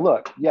 And now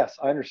look, yes,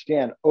 I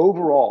understand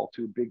overall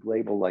to a big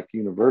label like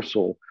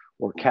Universal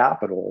or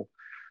Capitol,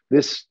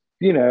 this,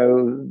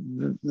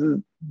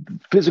 the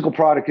physical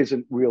product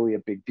isn't really a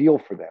big deal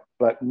for them.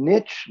 But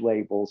niche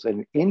labels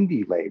and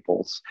indie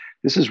labels,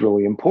 this is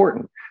really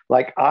important.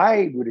 Like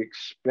I would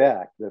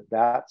expect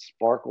that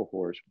Sparkle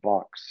Horse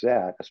box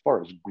set, as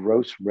far as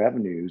gross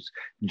revenues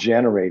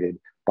generated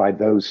by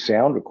those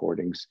sound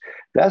recordings,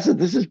 this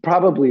is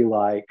probably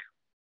like,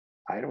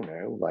 I don't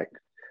know, like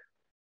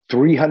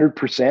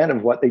 300%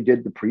 of what they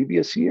did the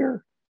previous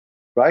year,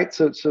 right?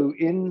 So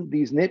in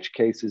these niche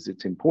cases,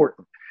 it's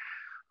important.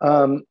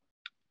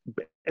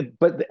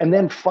 But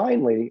then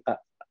finally,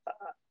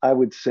 I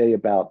would say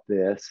about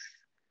this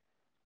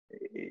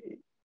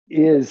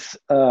is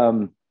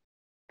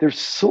there's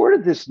sort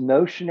of this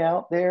notion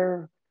out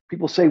there.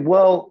 People say,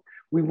 well,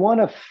 we want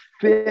to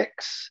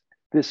fix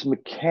this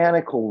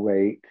mechanical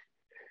rate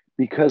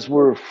because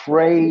we're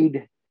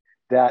afraid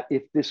that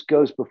if this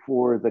goes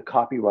before the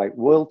Copyright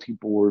Royalty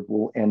Board,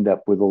 we'll end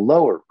up with a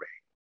lower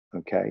rate,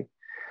 okay?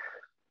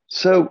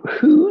 So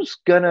who's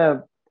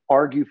gonna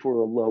argue for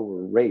a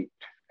lower rate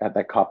at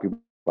that Copyright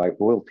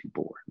Royalty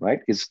Board, right?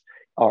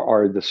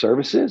 Are the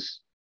services?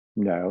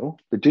 No,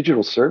 the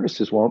digital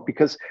services won't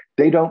because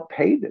they don't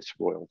pay this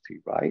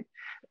royalty, right?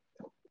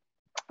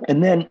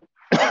 And then,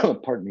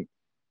 pardon me.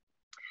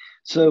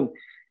 So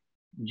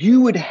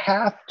you would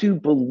have to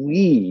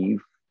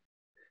believe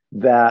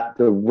that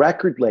the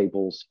record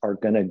labels are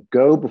going to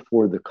go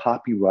before the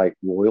Copyright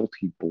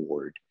Royalty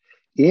Board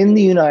in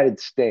the United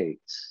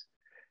States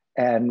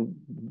and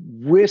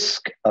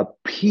risk a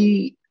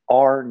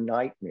PR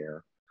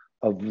nightmare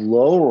of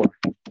lowering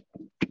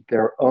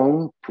their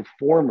own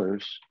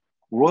performers'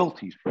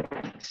 royalties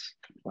rates,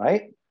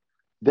 right?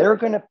 They're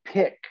going to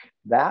pick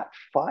that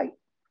fight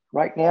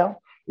right now.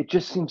 It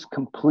just seems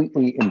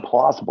completely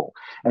implausible.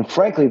 And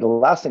frankly, the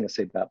last thing I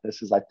say about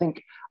this is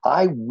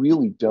I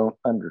really don't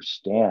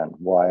understand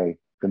why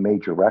the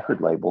major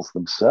record labels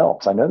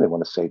themselves, I know they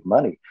want to save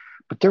money,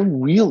 but they're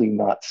really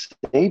not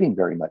saving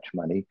very much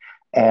money.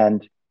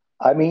 And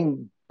I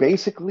mean,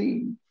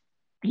 basically,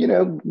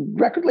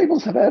 record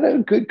labels have had a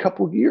good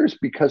couple of years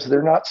because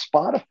they're not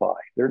Spotify.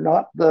 They're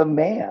not the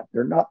man.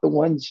 They're not the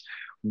ones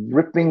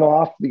ripping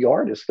off the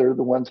artists. They're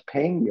the ones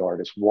paying the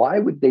artists. Why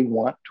would they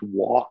want to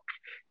walk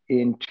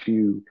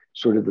into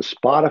sort of the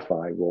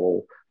Spotify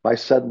role by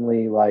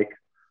suddenly like,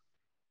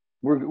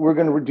 we're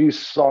going to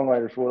reduce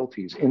songwriters'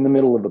 royalties in the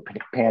middle of a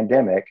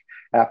pandemic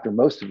after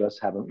most of us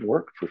haven't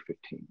worked for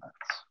 15 months?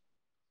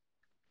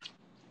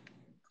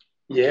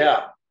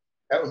 Yeah,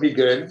 that would be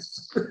good.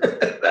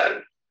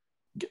 that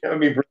would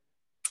be brilliant.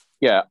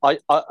 Yeah, I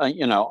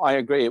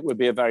agree. It would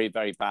be a very,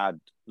 very bad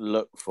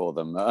look for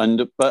them.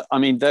 But I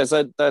mean, there's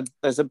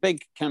a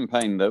big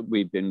campaign that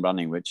we've been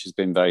running, which has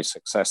been very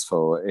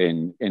successful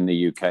in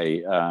the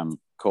UK,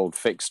 called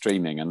Fix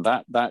Streaming, and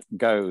that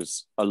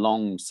goes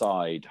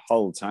alongside,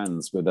 holds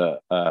hands with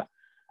a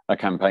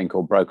campaign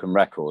called Broken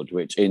Record,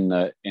 which in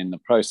the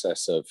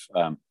process of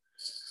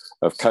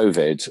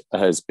COVID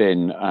has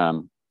been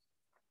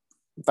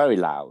very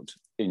loud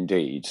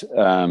indeed,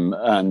 and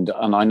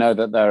I know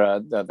that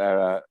there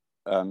are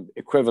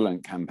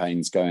equivalent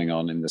campaigns going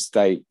on in the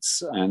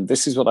States, and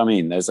this is what I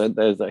mean. There's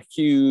a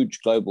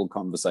huge global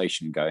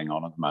conversation going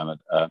on at the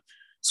moment,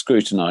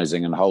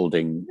 scrutinizing and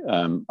holding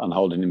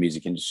the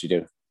music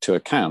industry to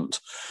account.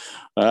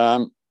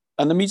 And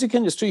the music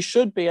industry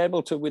should be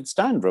able to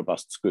withstand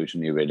robust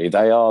scrutiny. Really,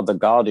 they are the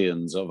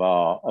guardians of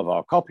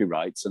our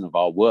copyrights and of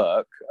our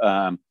work.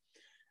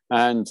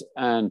 and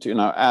you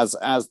know, as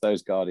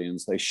those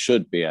guardians, they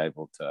should be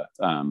able to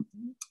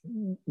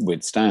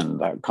withstand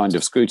that kind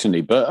of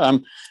scrutiny.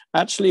 But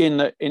actually, in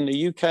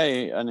the UK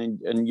and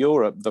in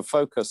Europe, the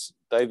focus,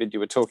 David, you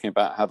were talking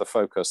about how the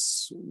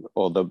focus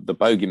or the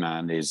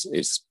bogeyman is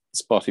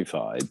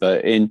Spotify,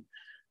 but in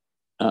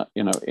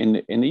you know,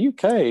 in the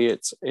UK,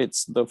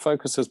 it's the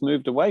focus has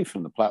moved away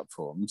from the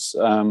platforms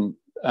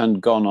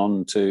and gone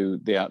on to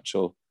the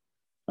actual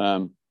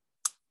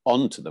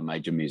onto the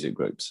major music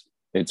groups.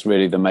 It's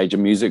really the major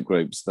music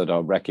groups that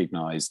are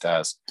recognized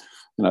as,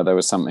 you know, there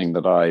was something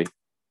that I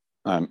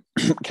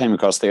came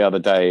across the other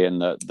day in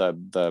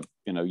the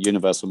you know,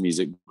 Universal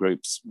Music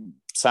Group's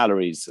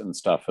salaries and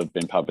stuff have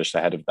been published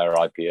ahead of their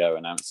IPO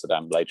in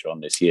Amsterdam later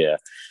on this year.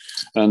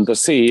 And the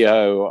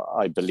CEO,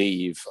 I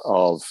believe,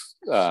 of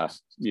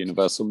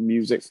Universal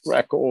Music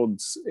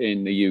Records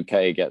in the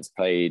UK gets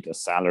paid a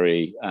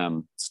salary,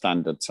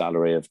 standard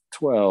salary of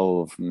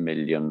 $12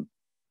 million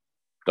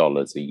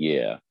a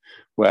year,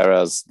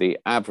 whereas the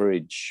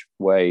average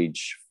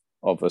wage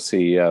of a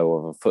CEO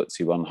of a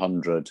FTSE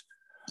 100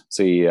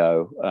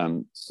 CEO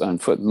and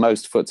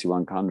most FTSE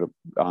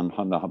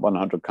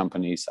 100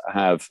 companies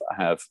have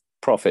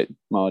profit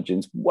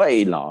margins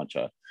way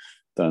larger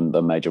than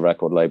the major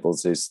record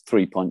labels, is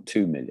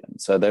 3.2 million.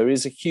 So there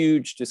is a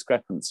huge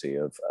discrepancy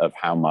of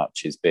how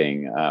much is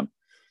being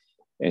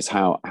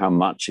how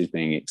much is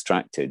being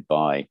extracted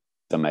by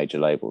the major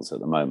labels at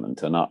the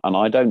moment. And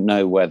I don't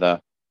know whether,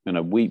 you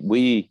know,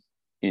 we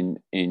in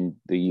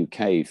the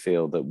UK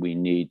feel that we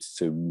need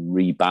to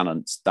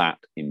rebalance that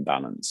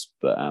imbalance,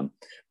 but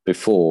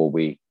before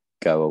we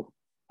go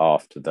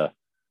after the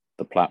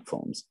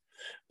platforms,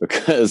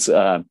 because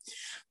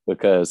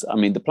I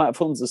mean, the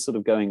platforms are sort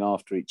of going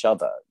after each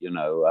other. You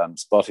know,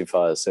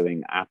 Spotify is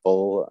suing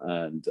Apple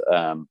and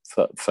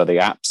for the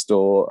App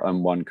Store,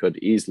 and one could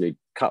easily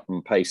cut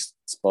and paste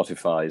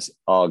Spotify's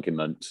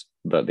argument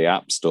that the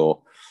App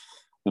Store,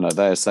 you know,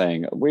 they're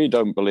saying, we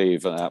don't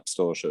believe an App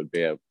Store should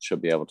be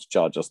able to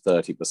charge us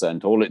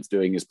 30%. All it's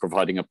doing is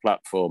providing a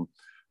platform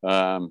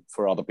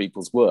for other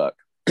people's work.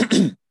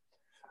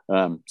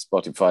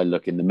 Spotify,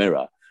 look in the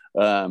mirror.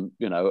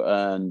 You know,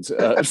 and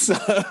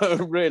so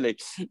really,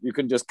 you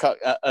can just cut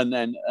and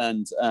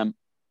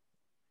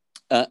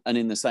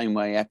in the same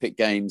way, Epic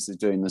Games is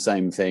doing the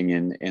same thing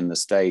in the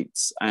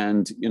States.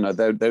 And you know,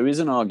 there is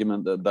an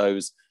argument that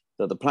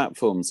the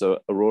platforms are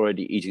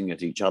already eating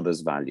at each other's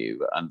value,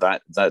 and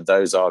that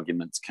those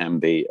arguments can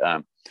be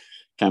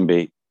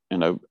you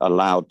know,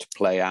 allowed to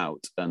play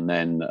out, and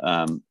then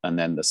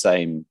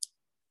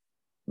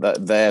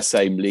their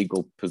same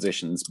legal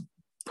positions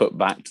put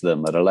back to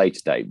them at a later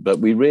date. But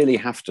we really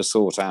have to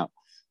sort out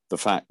the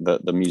fact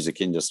that the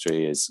music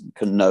industry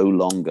can no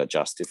longer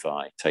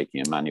justify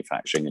taking a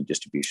manufacturing and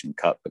distribution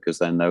cut, because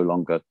they're no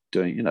longer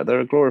doing, you know, they're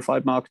a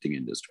glorified marketing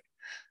industry,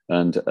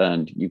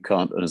 and you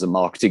can't, as a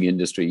marketing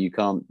industry, you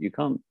can't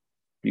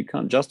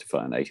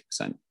justify an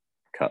 80%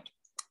 cut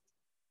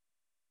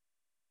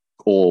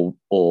or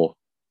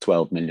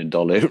 $12 million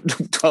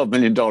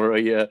a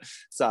year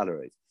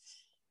salary.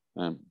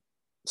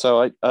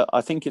 So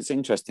I think it's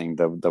interesting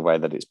the way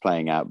that it's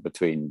playing out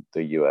between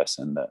the US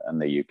and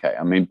the UK.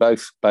 I mean,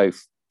 both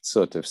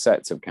sort of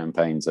sets of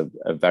campaigns are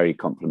very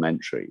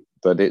complementary,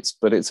 but it's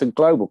a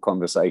global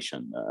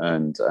conversation,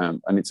 and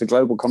it's a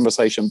global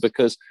conversation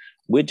because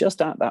we're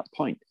just at that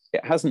point.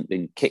 It hasn't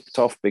been kicked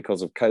off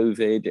because of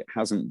COVID. It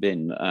hasn't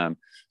been,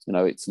 you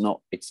know, it's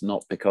not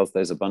because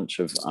there's a bunch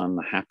of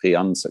unhappy,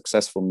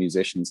 unsuccessful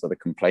musicians that are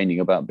complaining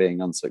about being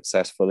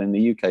unsuccessful. In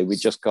the UK, we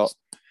just got,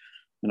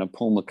 you know,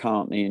 Paul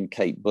McCartney and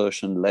Kate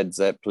Bush and Led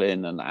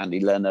Zeppelin and Annie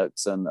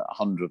Lennox and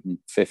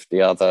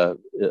 150 other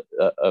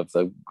of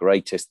the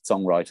greatest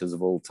songwriters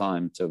of all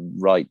time to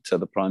write to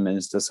the Prime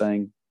Minister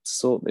saying,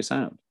 sort this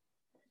out.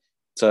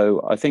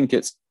 So I think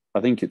it's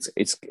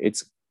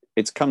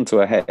come to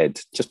a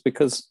head just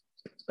because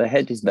the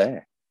head is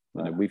there.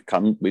 You know,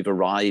 we've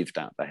arrived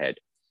at the head.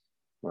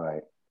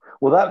 Right.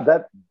 Well,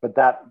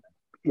 but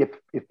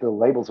if the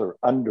labels are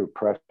under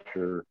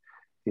pressure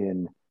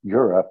in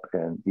Europe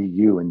and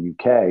EU and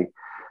UK,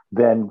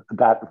 then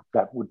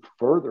that would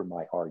further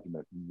my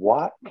argument.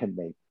 What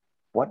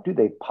do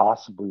they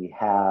possibly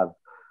have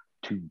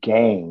to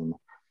gain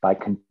by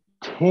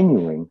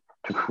continuing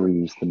to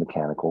freeze the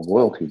mechanical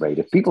royalty rate?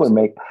 If people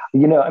are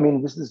you know, I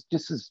mean,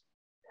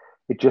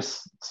 it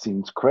just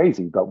seems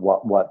crazy. But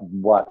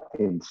what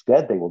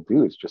instead they will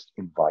do is just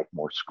invite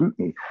more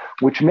scrutiny,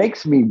 which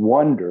makes me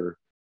wonder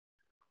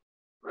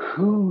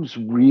who's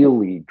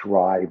really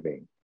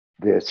driving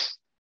this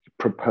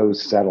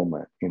proposed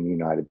settlement in the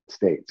United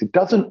States. It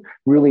doesn't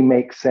really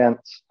make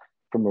sense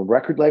from a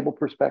record label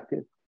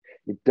perspective.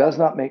 It does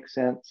not make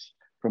sense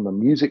from a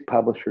music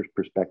publisher's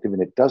perspective,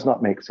 and it does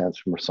not make sense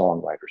from a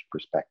songwriter's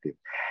perspective.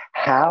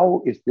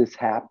 How is this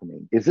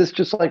happening? Is this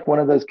just like one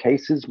of those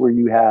cases where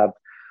you have,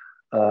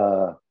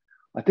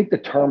 I think the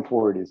term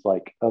for it is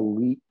like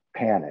elite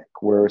panic,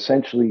 where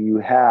essentially you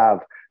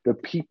have the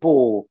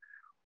people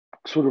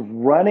sort of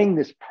running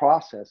this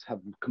process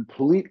have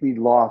completely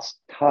lost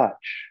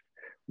touch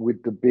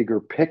with the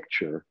bigger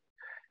picture,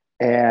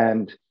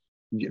 And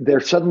they're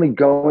suddenly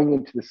going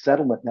into the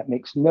settlement that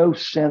makes no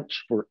sense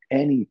for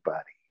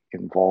anybody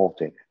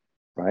involved in it,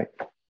 right?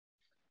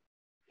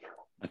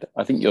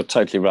 I think you're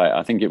totally right.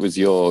 I think it was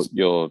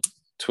your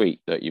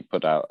tweet that you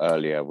put out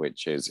earlier,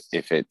 which is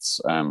if it's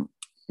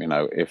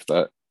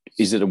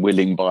is it a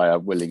willing buyer,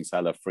 willing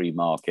seller, free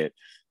market?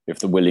 If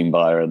the willing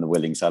buyer and the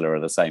willing seller are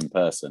the same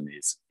person,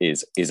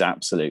 is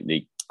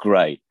absolutely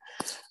great.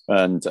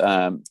 And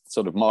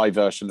sort of my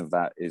version of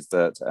that is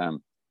that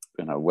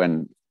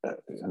when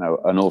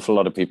an awful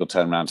lot of people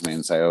turn around to me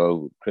and say,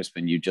 "Oh,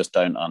 Crispin, you just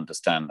don't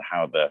understand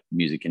how the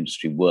music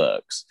industry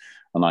works."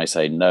 And I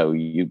say, "No,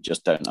 you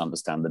just don't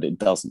understand that it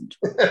doesn't."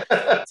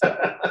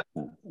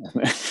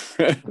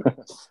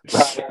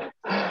 Right.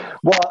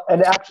 Well,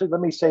 and actually,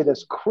 let me say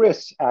this.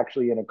 Chris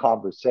actually in a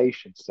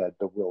conversation said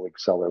the willing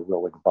seller,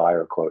 willing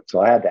buyer quote.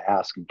 So I had to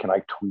ask him, can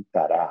I tweet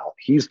that out?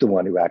 He's the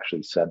one who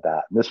actually said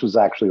that. And this was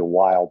actually a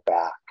while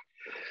back.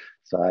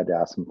 So I had to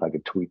ask him if I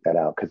could tweet that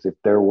out, because if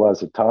there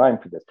was a time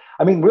for this,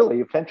 I mean,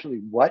 really,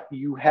 essentially what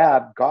you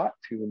have got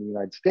to in the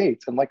United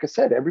States, and like I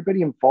said,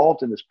 everybody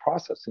involved in this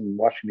process in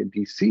Washington,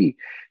 D.C.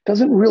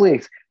 doesn't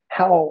realize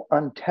how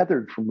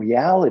untethered from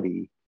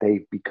reality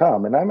they've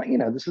become.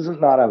 And this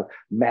isn't not a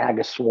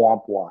MAGA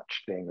swamp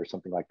watch thing or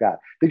something like that.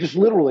 They just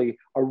literally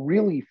are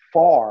really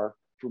far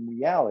from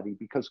reality,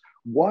 because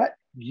what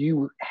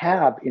you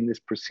have in this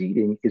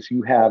proceeding is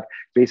you have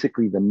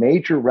basically the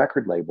major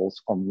record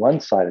labels on one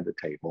side of the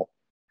table,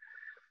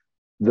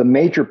 the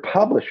major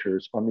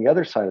publishers on the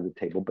other side of the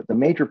table, but the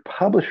major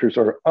publishers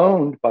are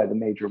owned by the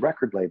major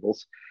record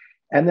labels.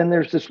 And then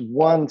there's this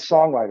one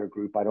songwriter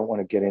group I don't want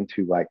to get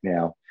into right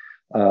now.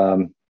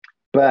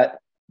 But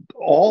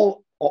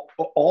all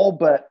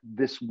but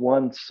this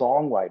one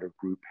songwriter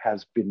group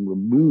has been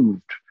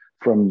removed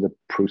from the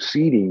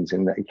proceedings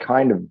in a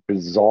kind of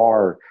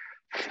bizarre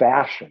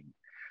fashion.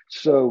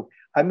 So,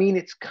 I mean,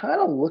 it's kind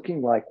of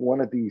looking like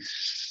one of these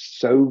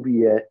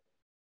Soviet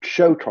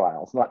show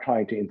trials, not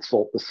trying to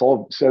insult the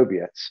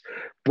Soviets,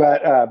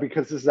 but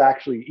because this is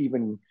actually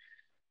even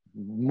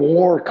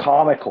more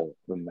comical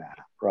than that,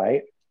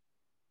 right?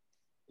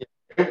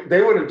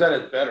 They would have done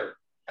it better,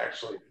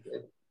 actually.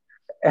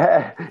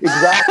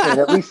 Exactly. And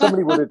at least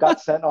somebody would have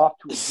got sent off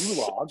to a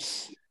gulag.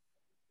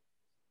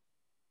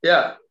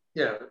 Yeah.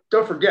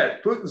 Don't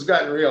forget, Putin's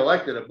gotten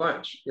reelected a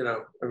bunch.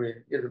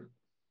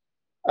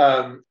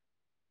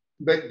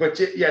 But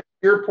yeah,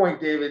 your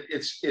point, David.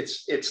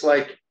 It's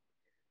like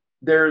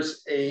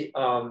there's a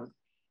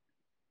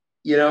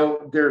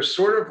there's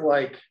sort of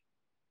like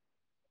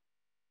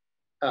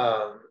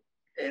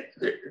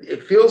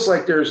it feels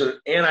like there's an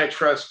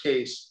antitrust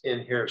case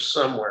in here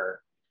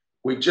somewhere.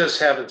 We just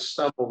haven't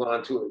stumbled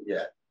onto it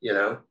yet,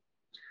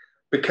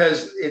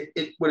 because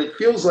what it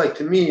feels like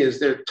to me is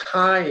they're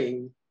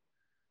tying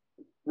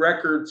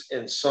records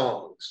and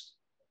songs.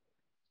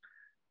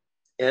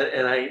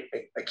 And I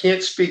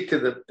can't speak to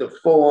the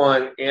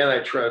full-on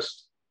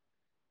antitrust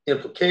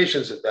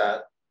implications of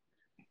that,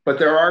 but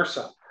there are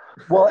some.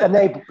 Well, and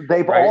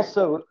they've right?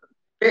 also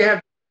they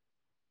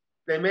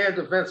may have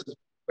defenses,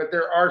 but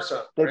there are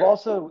some. They've right?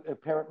 also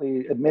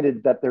apparently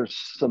admitted that there's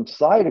some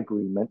side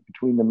agreement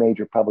between the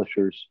major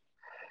publishers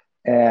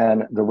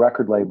and the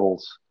record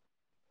labels.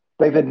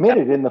 They've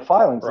admitted in the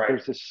filings that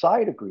there's this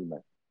side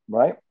agreement,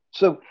 right?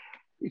 So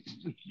I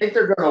think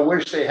they're going to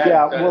wish they had.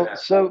 Yeah, well, that.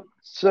 So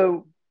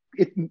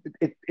it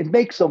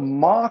makes a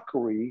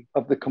mockery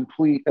of the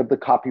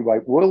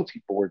Copyright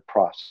Royalty Board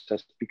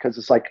process, because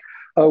it's like,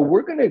 oh,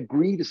 we're going to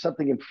agree to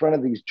something in front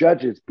of these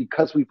judges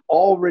because we've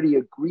already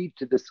agreed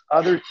to this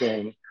other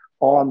thing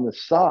on the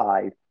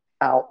side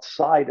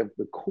outside of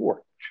the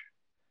court.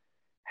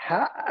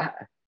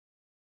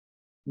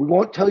 We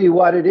won't tell you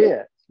what it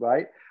is,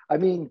 right? I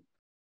mean,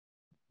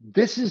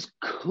 this is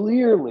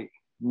clearly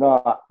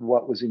not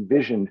what was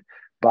envisioned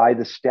by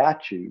the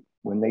statute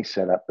when they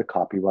set up the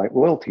Copyright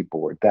Royalty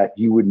Board, that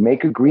you would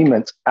make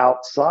agreements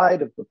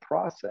outside of the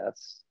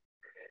process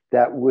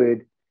that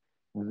would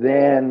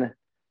then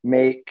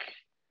make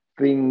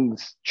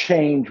things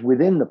change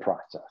within the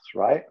process,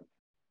 right?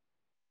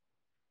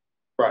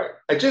 Right.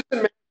 I just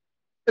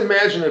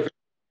imagine if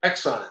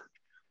Exxon.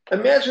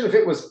 Imagine if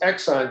it was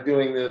Exxon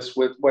doing this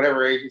with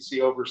whatever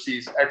agency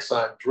oversees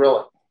Exxon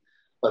drilling,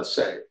 let's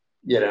say,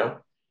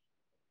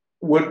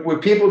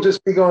 would people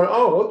just be going,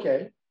 oh,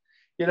 okay,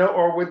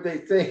 or would they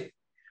think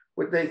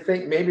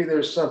maybe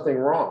there's something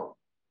wrong?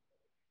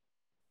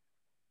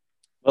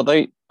 Well,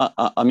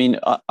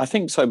 I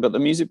think so, but the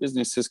music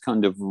business has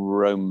kind of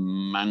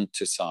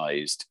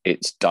romanticized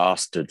its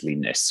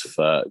dastardliness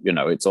for,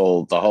 it's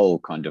all the whole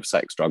kind of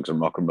sex, drugs, and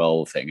rock and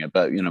roll thing.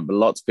 But, but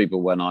lots of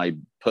people, when I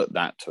put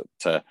that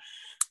to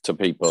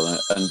people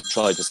and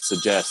try to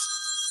suggest,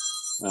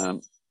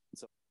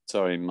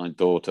 sorry, my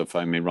daughter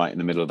phoned me right in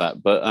the middle of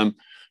that. But,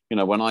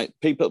 when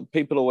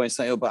people always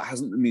say, oh, but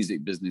hasn't the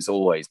music business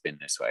always been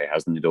this way?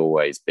 Hasn't it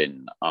always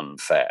been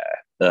unfair?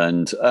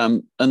 And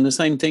the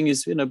same thing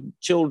is,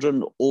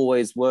 children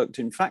always worked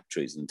in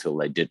factories until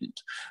they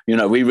didn't.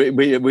 We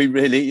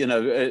really,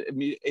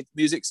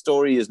 music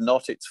story is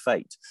not its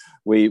fate.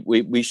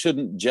 We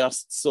shouldn't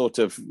just sort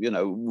of,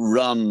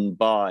 run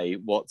by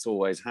what's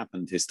always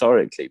happened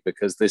historically,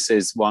 because this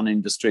is one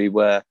industry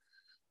where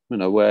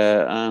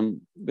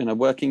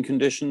working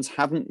conditions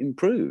haven't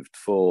improved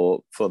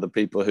for the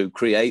people who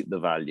create the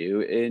value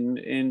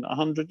in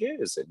 100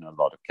 years in a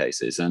lot of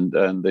cases. And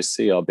this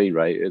CRB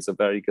rate is a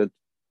very good,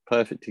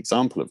 perfect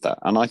example of that.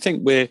 And I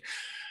think we're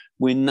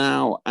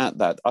now at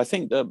that. I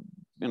think that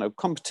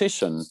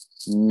competition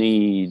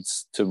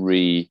needs to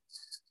be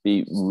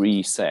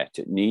reset.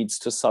 It needs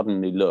to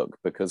suddenly look,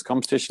 because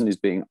competition is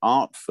being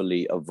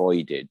artfully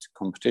avoided.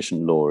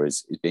 Competition law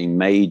is being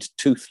made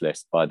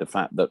toothless by the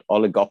fact that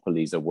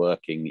oligopolies are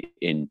working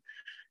in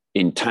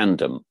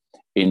tandem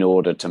in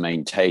order to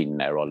maintain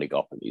their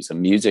oligopolies.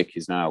 And music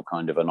is now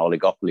kind of an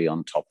oligopoly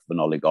on top of an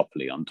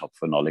oligopoly on top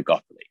of an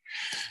oligopoly.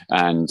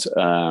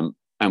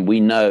 And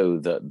we know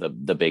that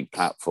the big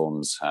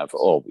platforms have,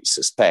 or we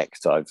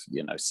suspect, I've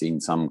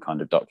seen some kind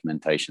of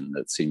documentation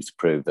that seems to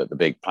prove that the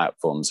big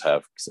platforms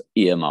have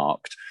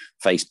earmarked.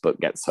 Facebook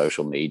gets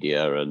social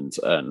media, and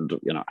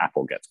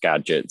Apple gets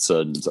gadgets,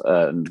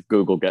 and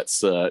Google gets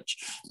search,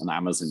 and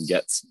Amazon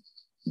gets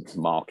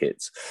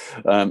markets,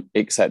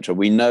 etc.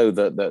 We know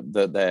that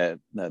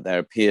there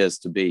appears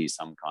to be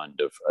some kind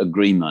of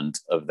agreement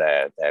of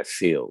their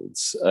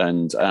fields,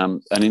 and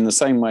in the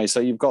same way, so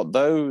you've got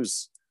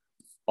those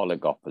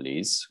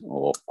oligopolies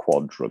or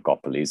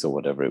quadrigopolies or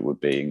whatever it would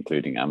be,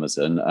 including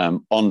Amazon,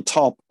 on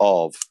top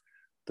of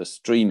the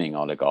streaming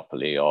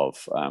oligopoly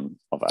of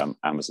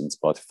Amazon,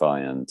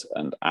 Spotify,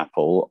 and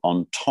Apple,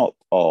 on top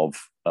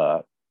of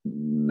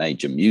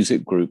major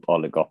music group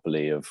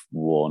oligopoly of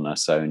Warner,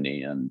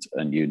 Sony,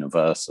 and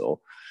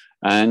Universal.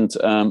 And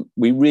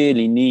we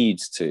really need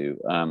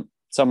to,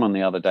 someone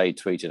the other day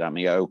tweeted at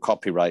me,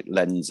 copyright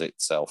lends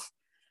itself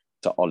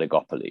to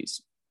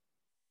oligopolies.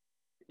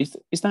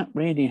 Is that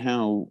really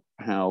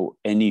how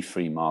any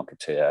free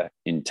marketeer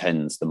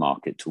intends the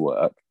market to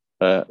work?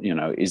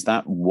 Is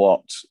that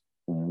what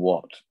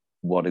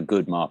a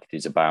good market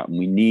is about? And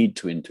we need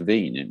to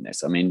intervene in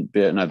this. I mean,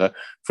 the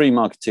free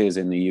marketeers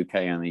in the UK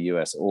and the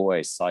US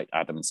always cite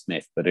Adam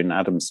Smith, but in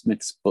Adam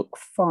Smith's book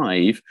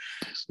 5,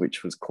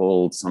 which was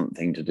called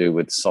something to do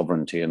with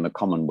sovereignty and the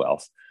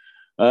Commonwealth,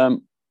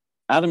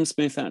 Adam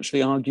Smith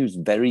actually argues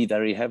very,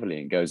 very heavily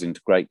and goes into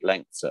great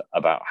lengths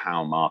about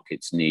how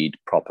markets need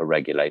proper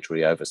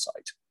regulatory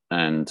oversight.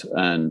 And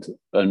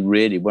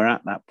really, we're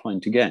at that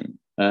point again.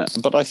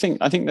 But I think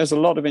there's a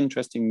lot of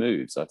interesting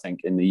moves. I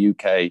think in the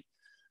UK,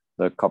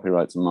 the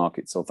Copyright and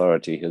Markets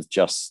Authority has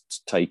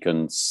just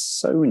taken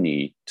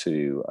Sony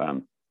to,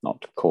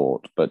 not to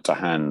court, but to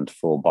hand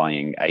for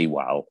buying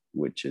AWAL,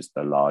 which is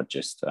the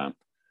largest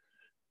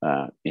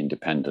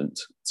independent,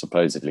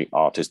 supposedly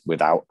artist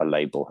without a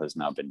label, has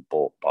now been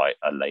bought by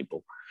a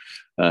label.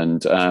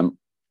 And so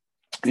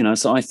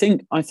I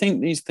think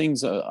these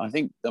things are, I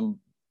think the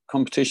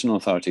competition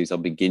authorities are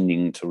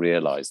beginning to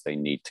realize they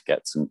need to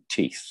get some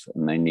teeth,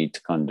 and they need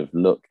to kind of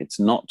look. It's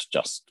not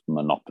just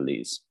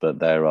monopolies, but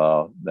there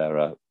are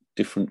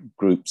different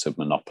groups of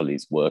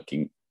monopolies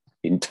working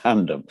in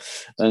tandem,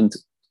 and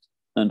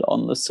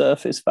on the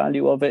surface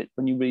value of it,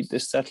 when you read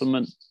this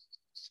settlement,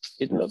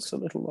 it looks a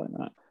little like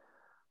that.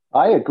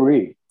 I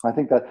agree. I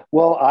think that,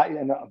 what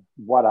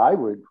I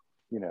would,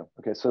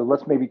 okay, so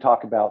let's maybe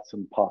talk about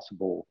some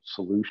possible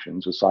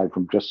solutions aside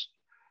from just,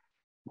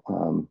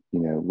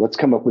 let's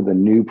come up with a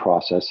new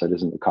process that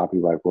isn't the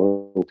Copyright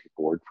Royalty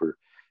Board for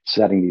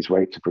setting these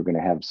rates if we're going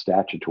to have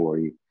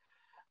statutory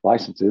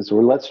licenses,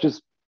 or let's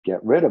just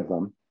get rid of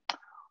them.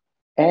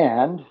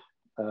 And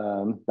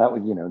that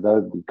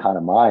would be kind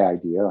of my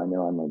idea. I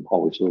know I'm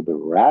always a little bit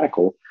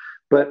radical,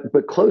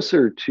 but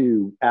closer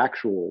to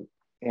actual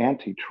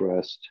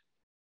antitrust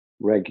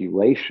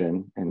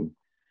regulation and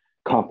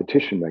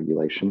competition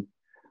regulation.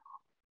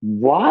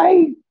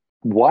 Why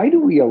do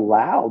we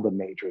allow the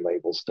major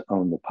labels to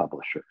own the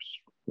publishers,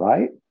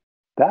 right?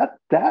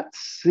 That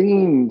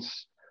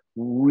seems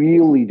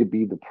really to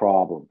be the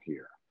problem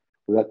here,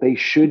 that they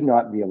should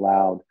not be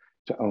allowed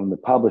to own the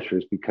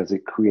publishers because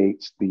it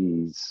creates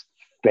these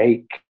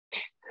fake,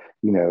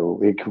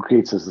 it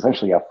creates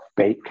essentially a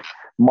fake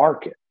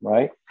market,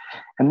 right?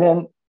 And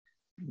then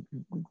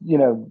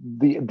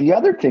the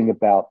other thing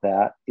about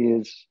that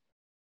is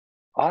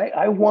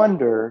I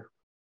wonder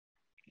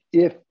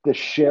if the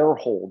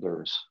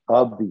shareholders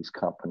of these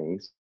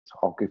companies,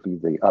 I'll give you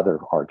the other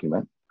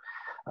argument,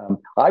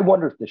 I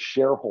wonder if the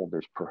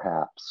shareholders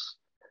perhaps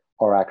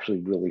are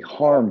actually really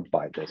harmed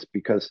by this,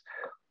 because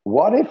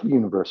what if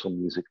Universal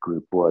Music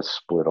Group was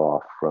split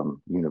off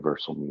from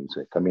Universal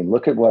Music? I mean,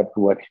 look at what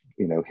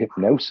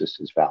Hypnosis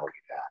is valued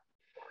at.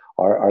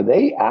 Are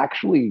they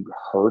actually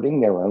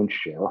hurting their own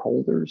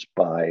shareholders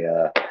by,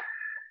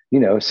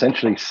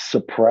 essentially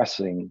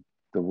suppressing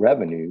the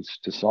revenues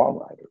to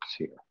songwriters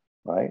here,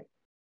 right?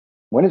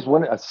 When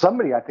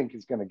somebody I think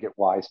is going to get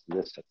wise to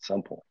this at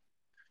some point.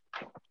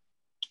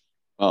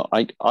 Well,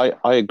 I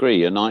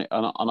agree, and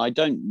I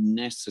don't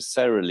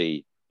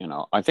necessarily,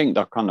 I think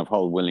the kind of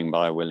whole willing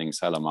buyer, willing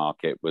seller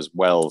market was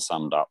well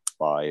summed up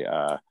by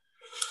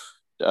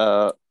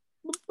uh,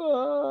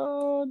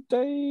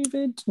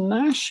 David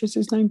Nash. Is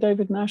his name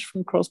David Nash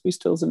from Crosby,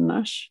 Stills and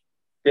Nash?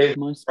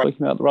 Am I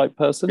speaking about the right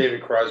person?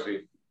 David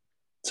Crosby.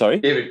 Sorry?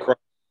 David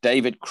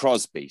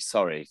Crosby.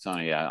 Sorry.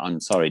 Yeah, I'm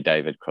sorry,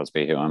 David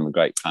Crosby, who I'm a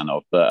great fan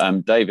of.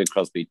 But David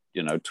Crosby,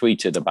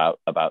 tweeted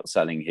about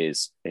selling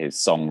his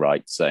song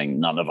rights, saying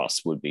none of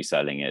us would be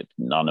selling it,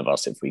 none of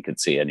us, if we could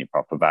see any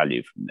proper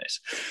value from this.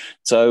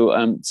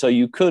 So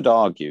you could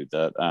argue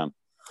that,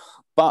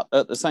 but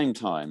at the same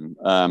time,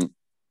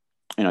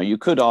 you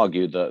could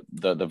argue that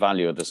the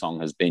value of the song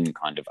has been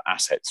kind of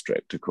asset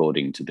stripped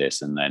according to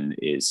this, and then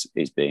is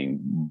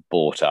being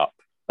bought up,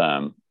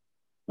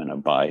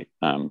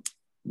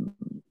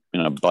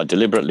 by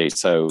deliberately.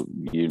 So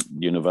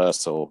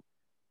Universal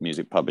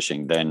Music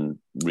Publishing then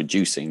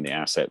reducing the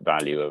asset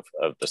value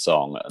of the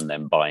song and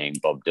then buying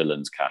Bob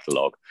Dylan's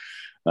catalog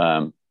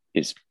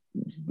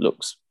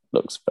looks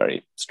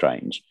very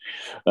strange.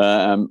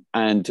 If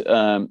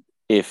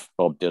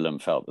Bob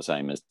Dylan felt the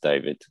same as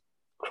David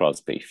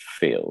Crosby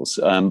feels,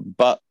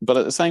 but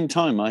at the same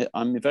time,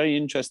 I'm very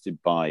interested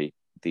by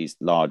these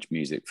large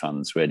music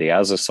funds really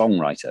as a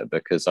songwriter,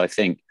 because I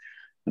think,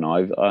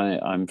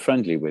 I'm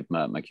friendly with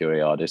Mert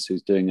Mercuriadis,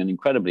 who's doing an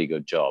incredibly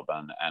good job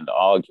and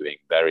arguing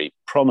very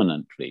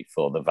prominently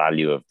for the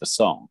value of the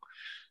song,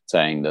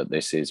 saying that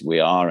we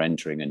are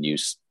entering a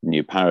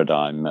new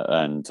paradigm,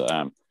 and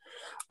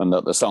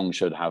that the song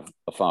should have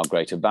a far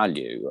greater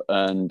value.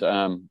 And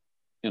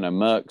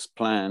Merck's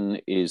plan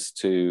is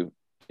to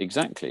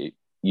exactly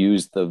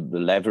use the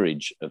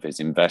leverage of his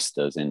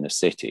investors in the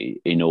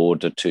city in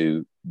order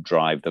to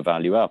drive the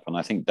value up. And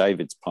I think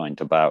David's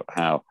point about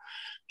how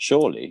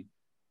surely,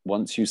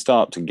 once you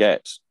start to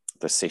get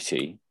the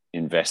city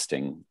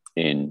investing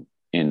in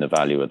the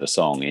value of the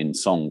song, in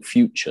song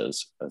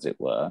futures, as it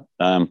were,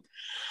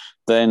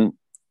 then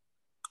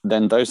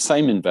those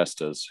same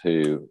investors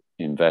who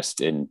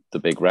invest in the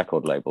big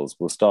record labels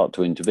will start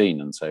to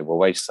intervene and say, well,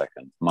 wait a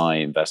second, my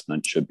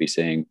investment should be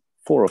seeing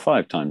 4 or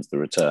 5 times the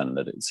return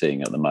that it's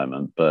seeing at the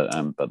moment, but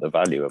the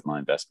value of my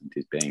investment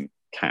is being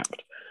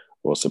capped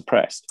or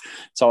suppressed.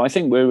 So I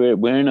think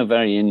we're in a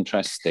very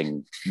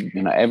interesting,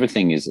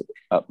 everything is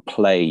at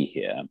play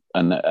here,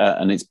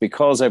 and it's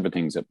because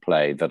everything's at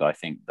play that I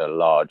think the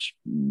large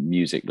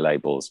music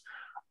labels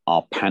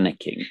are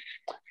panicking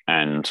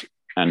and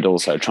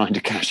also trying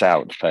to cash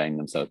out, paying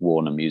themselves.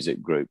 Warner Music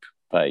Group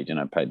paid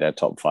their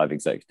top 5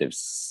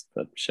 executives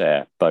a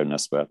share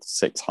bonus worth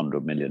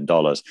 $600 million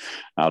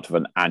out of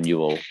an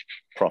annual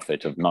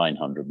profit of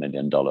 $900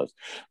 million,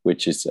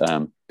 which is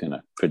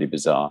pretty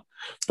bizarre.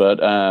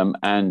 But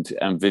and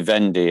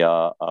Vivendi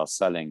are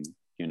selling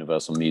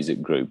Universal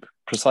Music Group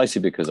precisely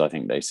because I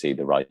think they see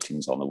the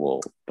writings on the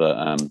wall.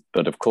 But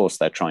of course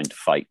they're trying to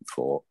fight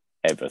for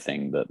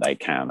everything that they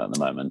can at the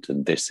moment,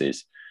 and this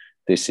is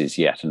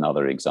yet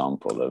another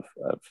example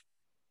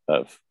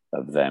of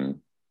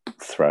them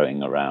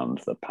throwing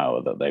around the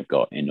power that they've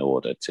got in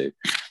order to,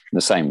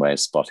 the same way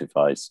as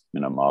Spotify's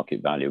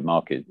market value.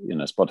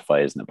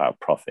 Spotify isn't about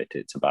profit,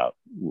 it's about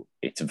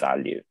its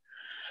value.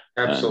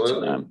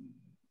 Absolutely. And,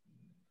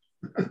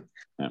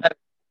 yeah.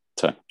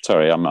 So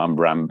sorry, I'm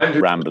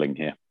rambling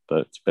here,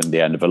 but it's been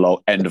the end of a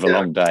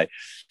long day.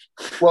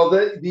 Well,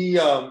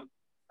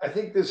 I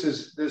think this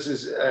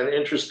is an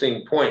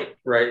interesting point,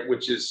 right?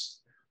 Which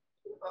is,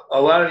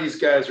 a lot of these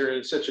guys are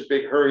in such a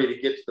big hurry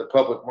to get to the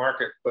public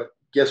market, but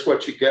guess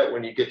what you get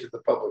when you get to the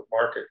public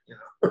market?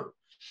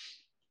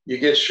 You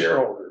get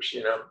shareholders,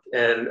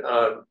 and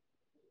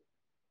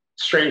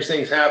strange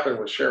things happen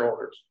with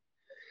shareholders.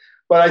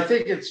 But I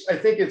think it's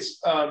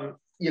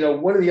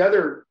one of the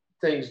other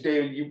things,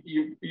 David,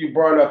 you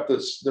brought up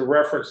the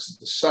reference to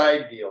the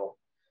side deal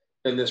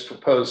in this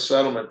proposed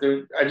settlement.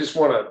 I just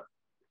want to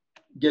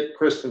get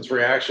Crispin's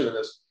reaction to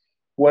this.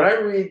 When I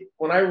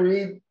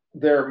read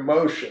their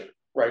motion,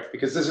 right,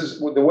 because this is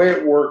the way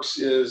it works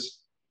is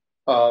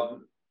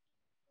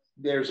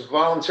there's a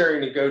voluntary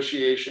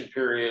negotiation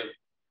period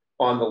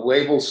on the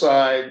label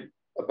side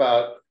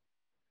about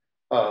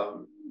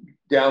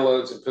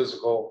downloads and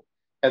physical,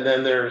 and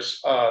then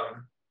there's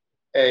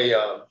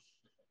a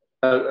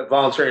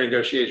voluntary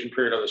negotiation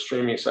period on the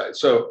streaming side.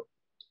 So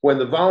when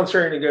the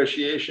voluntary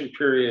negotiation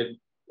period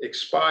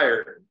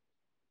expired,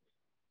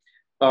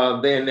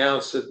 they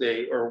announced that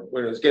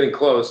when it was getting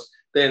close,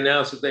 they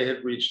announced that they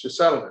had reached a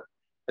settlement.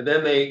 And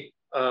then they,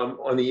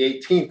 on the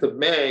 18th of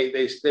May,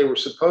 they were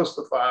supposed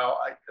to file,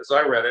 as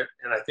I read it,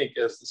 and I think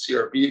as the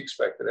CRB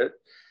expected it,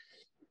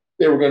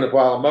 they were going to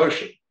file a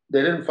motion.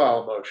 They didn't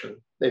file a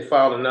motion. They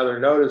filed another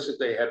notice that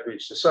they had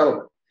reached a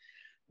settlement.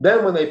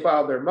 Then when they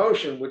filed their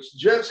motion, which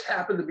just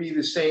happened to be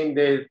the same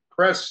day the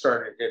press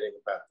started hitting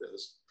about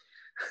this,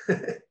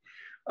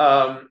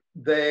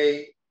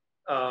 they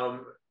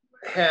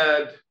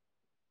had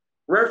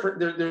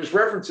there's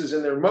references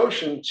in their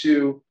motion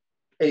to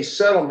a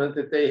settlement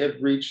that they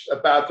had reached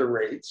about the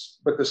rates,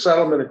 but the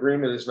settlement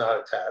agreement is not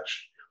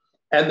attached.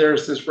 And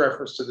there's this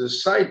reference to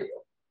this side deal.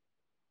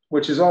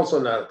 which is also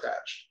not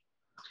attached.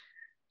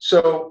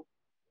 So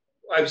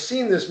I've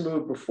seen this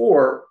move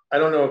before. I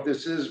don't know if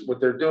this is what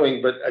they're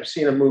doing, but I've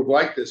seen a move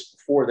like this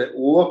before that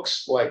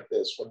looks like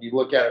this when you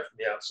look at it from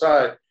the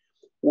outside,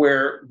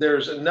 where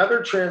there's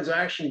another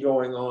transaction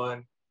going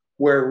on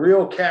where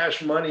real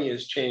cash money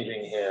is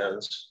changing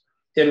hands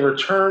in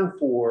return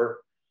for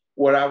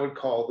what I would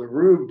call the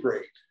rube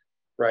rate,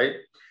 right?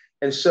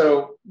 And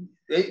so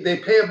they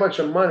pay a bunch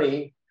of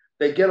money,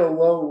 they get a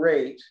low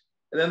rate,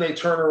 and then they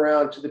turn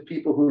around to the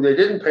people who they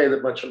didn't pay the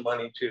bunch of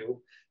money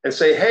to and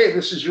say, hey,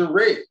 this is your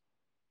rate.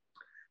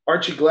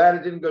 Aren't you glad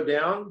it didn't go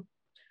down,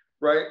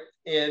 right?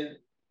 And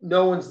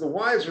no one's the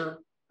wiser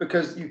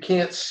because you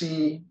can't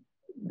see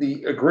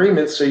the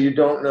agreement, so you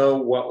don't know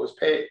what was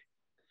paid,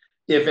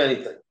 if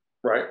anything,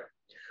 right?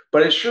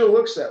 But it sure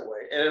looks that way.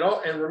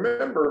 And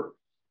remember,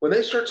 when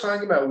they start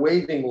talking about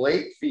waiving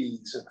late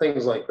fees and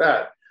things like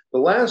that, the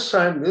last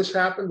time this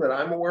happened that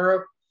I'm aware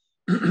of,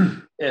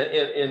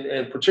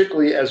 and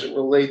particularly as it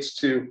relates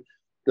to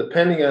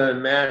depending on a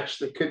match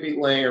that could be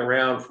laying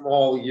around from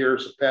all the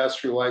years of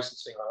pass-through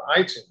licensing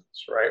on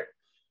iTunes, right?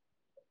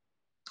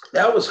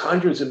 That was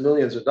hundreds of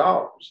millions of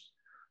dollars.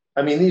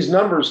 I mean, these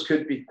numbers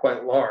could be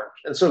quite large.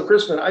 And so,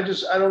 Crispin, I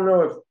don't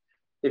know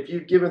if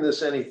you've given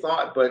this any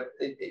thought, but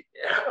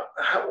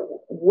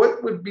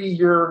what would be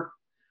your,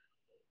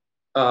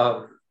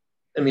 do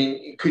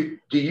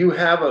you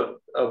have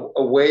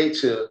a way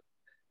to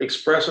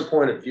express a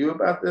point of view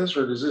about this,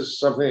 or is this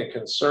something that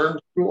concerns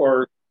you,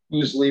 or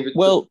just leave it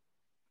to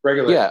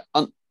regular? Yeah,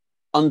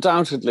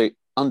 undoubtedly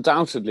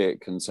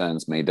it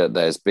concerns me that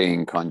there's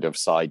being kind of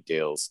side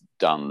deals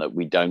done that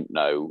we don't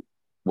know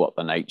what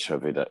the nature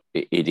of it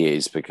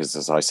is, because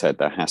as I said,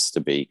 there has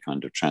to be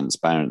kind of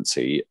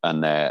transparency,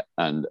 and I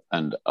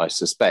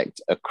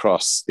suspect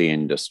across the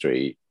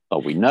industry,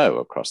 or we know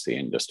across the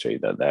industry,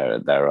 that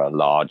there are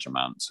large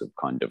amounts of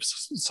kind of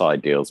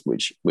side deals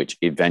which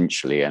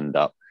eventually end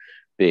up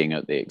being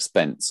at the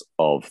expense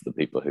of the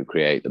people who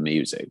create the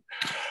music.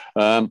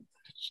 But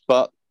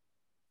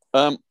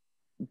I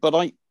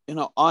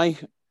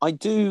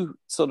do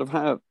sort of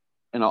have,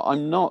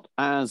 I'm not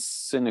as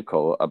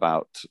cynical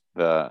about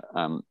the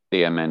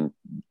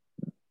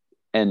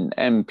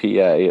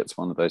MPA. It's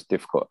one of those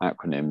difficult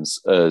acronyms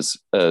as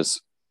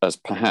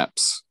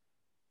perhaps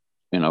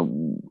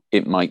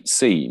it might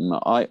seem.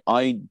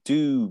 I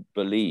do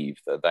believe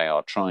that they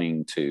are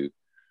trying to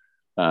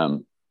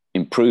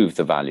improve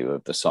the value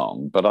of the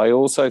song, but I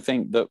also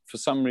think that for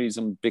some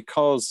reason,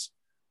 because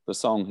the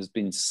song has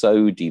been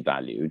so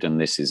devalued, and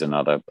this is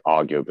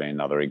arguably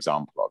another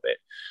example of it.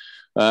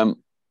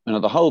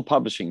 The whole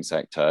publishing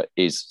sector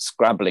is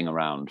scrabbling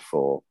around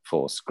for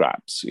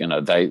scraps.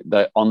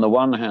 They on the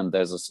one hand,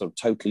 there's a sort of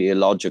totally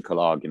illogical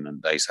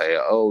argument. They say,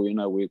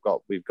 we've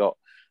got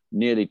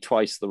nearly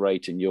twice the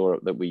rate in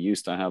Europe that we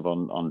used to have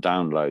on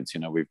downloads.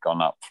 We've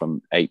gone up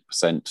from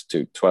 8%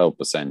 to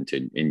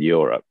 12% in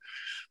Europe,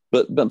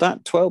 but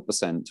that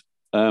 12%.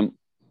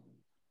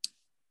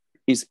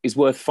 Is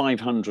worth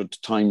 500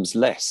 times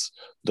less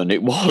than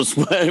it was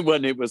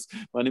when it was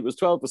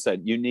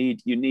 12%. You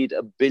need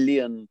a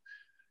billion,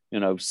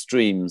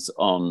 streams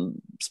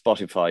on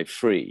Spotify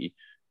free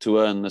to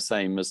earn the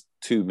same as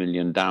 2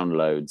 million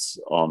downloads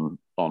on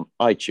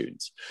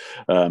iTunes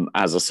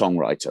as a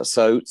songwriter.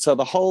 So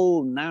the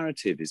whole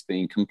narrative is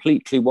being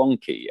completely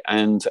wonky,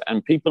 and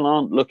people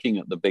aren't looking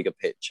at the bigger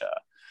picture,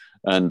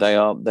 and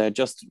they're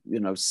just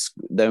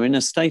they're in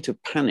a state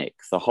of panic.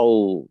 The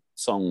whole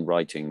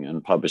songwriting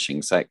and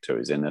publishing sector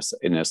is in a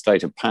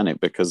state of panic,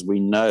 because we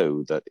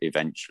know that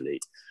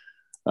eventually,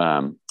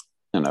 I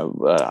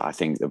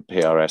think the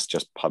PRS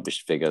just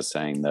published figures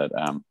saying that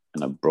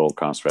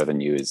broadcast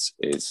revenue is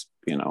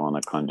on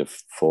a kind of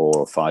 4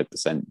 or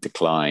 5%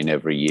 decline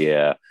every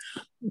year.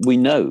 We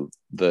know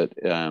that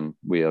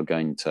we are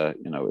going to,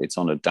 it's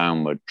on a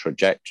downward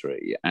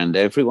trajectory, and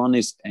everyone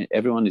is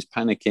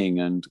panicking,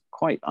 and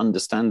quite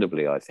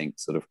understandably, I think,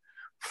 sort of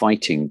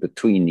fighting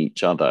between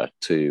each other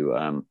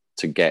to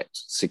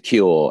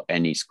secure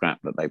any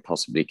scrap that they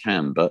possibly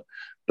can. But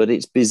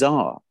it's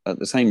bizarre at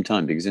the same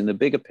time, because in the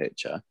bigger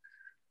picture,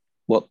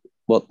 what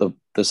the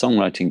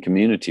songwriting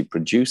community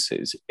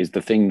produces is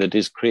the thing that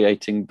is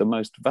creating the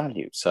most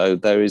value. So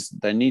there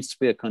needs to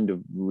be a kind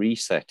of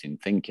reset in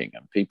thinking,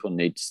 and people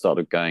need to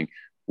start going,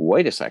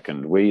 wait a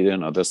second,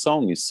 the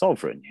song is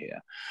sovereign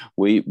here.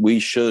 We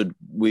need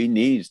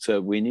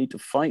to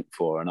fight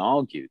for and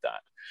argue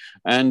that.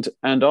 And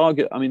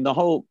argue, I mean, the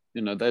whole,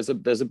 there's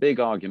a big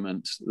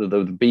argument.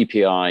 The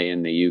BPI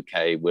in the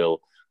UK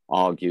will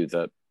argue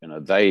that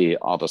they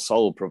are the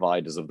sole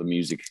providers of the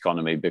music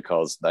economy,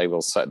 because they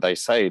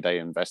say they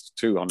invest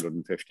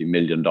 $250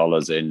 million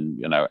in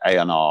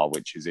A&R,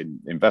 which is in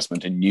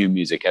investment in new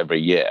music every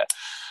year.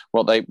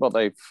 What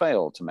they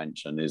fail to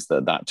mention is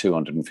that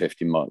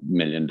 $250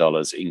 million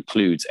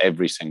includes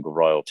every single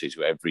royalty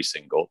to every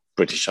single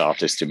British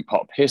artist in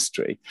pop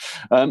history.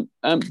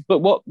 But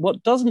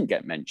what doesn't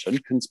get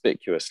mentioned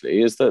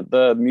conspicuously is that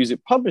the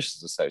Music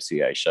Publishers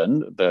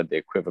Association, the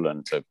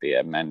equivalent of the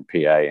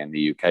MNPA in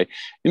the UK,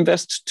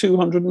 invests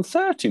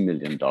 $230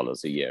 million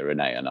a year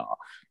in A&R.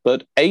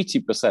 But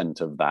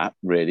 80% of that,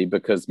 really,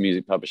 because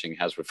music publishing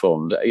has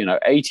reformed,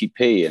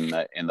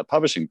 80p in the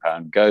publishing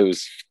pound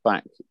goes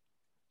back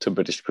to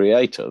British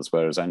creators,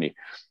 whereas only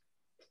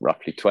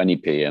roughly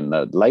 20p in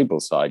the label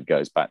side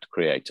goes back to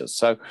creators.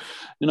 So,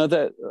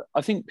 I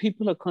think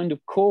people are kind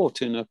of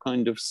caught in a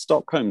kind of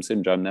Stockholm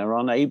syndrome. They're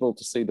unable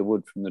to see the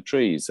wood from the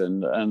trees,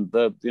 and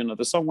the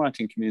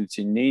songwriting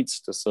community needs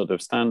to sort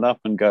of stand up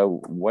and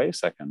go, wait a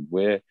second,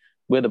 we're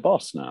the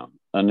boss now.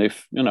 And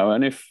if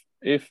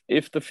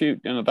the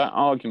future, that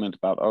argument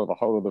about, the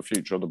whole of the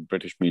future of the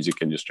British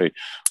music industry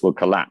will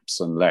collapse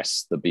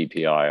unless the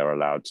BPI are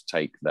allowed to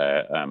take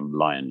their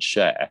lion's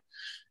share,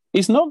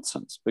 is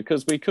nonsense,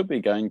 because we could be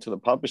going to the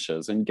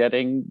publishers and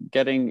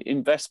getting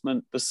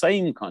investment, the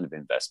same kind of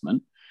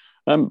investment,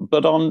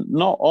 but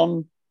not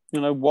on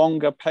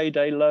Wonga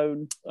payday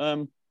loan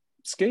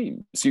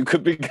schemes. You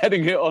could be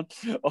getting it on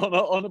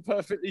a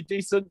perfectly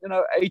decent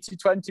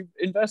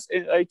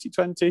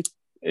 80-20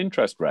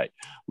 interest rate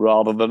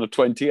rather than a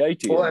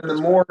 20-80. Well, and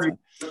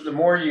the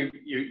more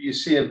you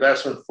see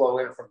investment flow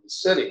in from the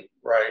city,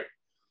 right,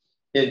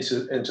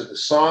 into the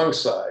song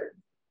side,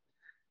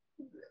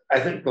 I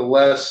think the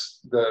less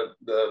the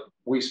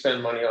we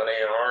spend money on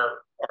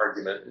A&R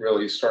argument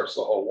really starts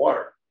to hold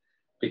water,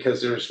 because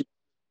there's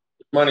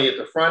money at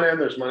the front end,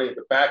 there's money at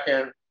the back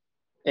end,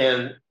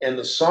 and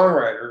the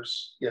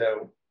songwriters,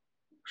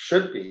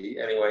 should be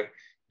anyway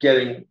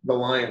getting the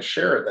lion's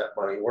share of that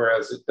money,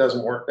 whereas it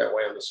doesn't work that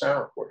way on the sound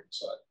recording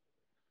side.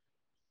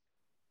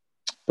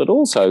 But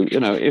also,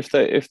 if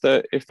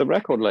the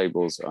record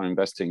labels are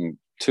investing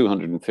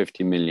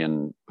 £250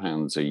 million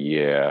a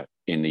year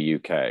in the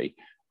UK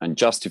and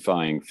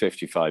justifying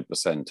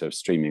 55% of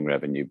streaming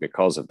revenue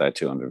because of their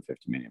 £250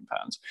 million,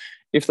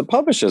 if the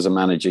publishers are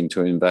managing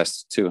to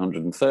invest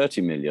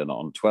 230 million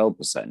on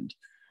 12%,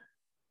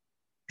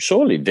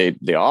 surely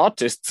the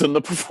artists and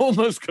the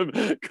performers can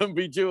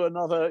be due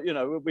another,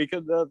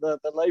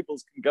 the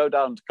labels can go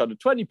down to kind of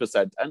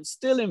 20% and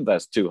still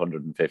invest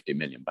 £250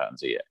 million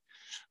a year,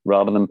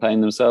 rather than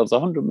paying themselves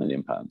 £100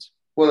 million.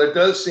 Well, it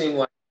does seem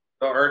like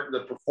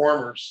the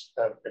performers,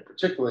 and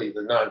particularly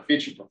the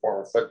non-featured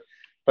performers,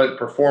 but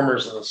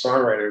performers and the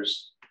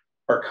songwriters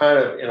are kind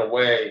of, in a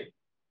way,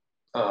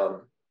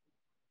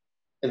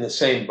 in the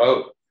same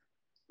boat,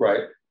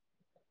 right?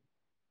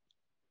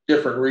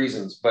 Different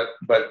reasons, but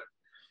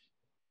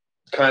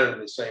kind of in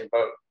the same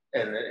boat,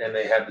 and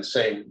they have the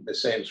same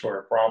sort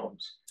of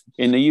problems.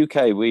 In the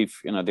UK, we've,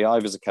 the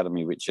Ivors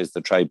Academy, which is the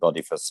trade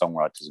body for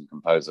songwriters and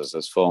composers,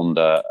 has formed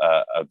a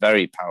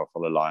very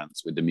powerful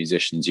alliance with the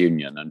Musicians'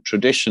 Union. And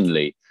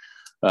traditionally,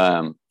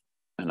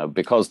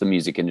 because the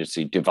music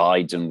industry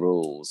divides and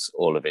rules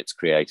all of its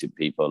creative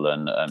people,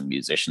 and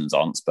musicians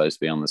aren't supposed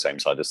to be on the same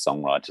side as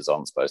songwriters,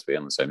 aren't supposed to be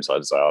on the same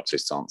side as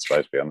artists, aren't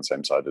supposed to be on the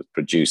same side as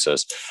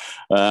producers.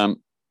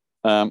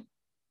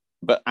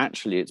 But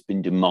actually, it's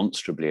been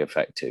demonstrably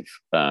effective,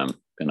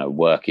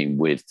 working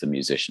with the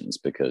musicians,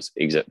 because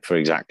for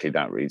exactly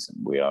that reason,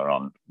 we are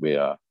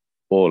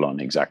all on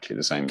exactly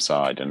the same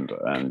side, and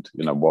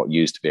what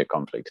used to be a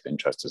conflict of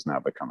interest has now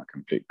become a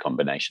complete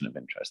combination of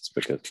interests,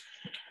 because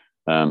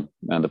and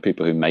the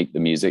people who make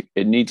the music,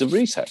 it needs a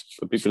reset.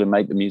 The people who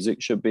make the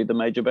music should be the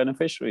major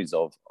beneficiaries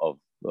of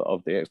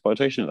the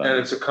exploitation of that.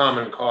 And it's a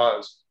common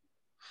cause,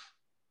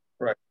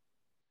 right?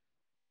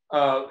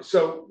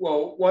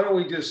 Well, why don't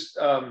we just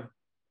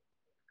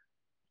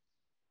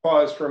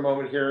pause for a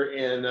moment here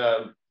and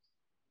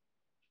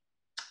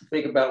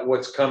think about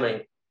what's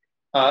coming.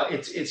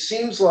 It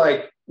seems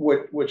like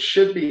what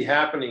should be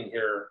happening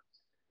here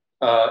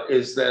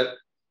is that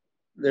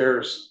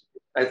there's,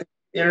 I think,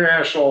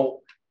 international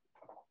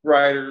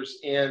writers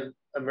and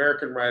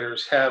American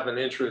writers have an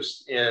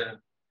interest in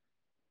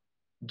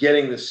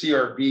getting the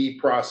CRB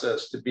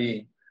process to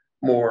be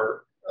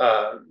more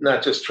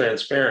not just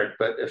transparent,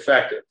 but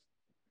effective,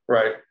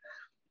 right?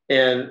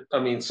 And I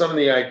mean, some of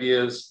the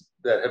ideas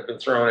that have been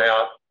thrown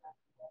out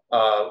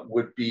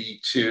would be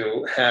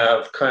to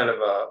have kind of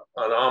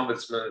an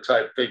ombudsman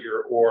type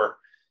figure, or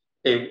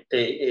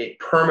a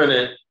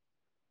permanent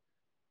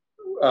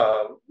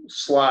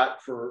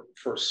slot for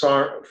a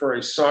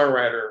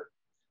songwriter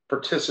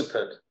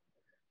participant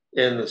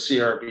in the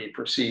CRB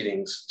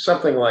proceedings,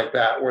 something like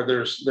that, where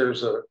there's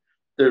an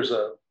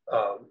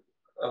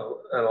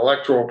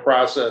electoral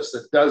process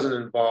that doesn't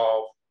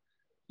involve,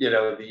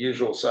 the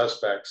usual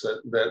suspects,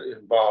 that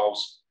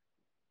involves,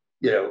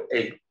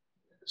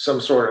 some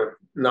sort of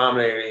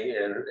nominating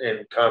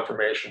and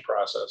confirmation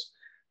process.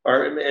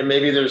 And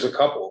maybe there's a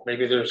couple.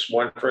 Maybe there's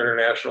one for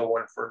international,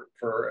 one for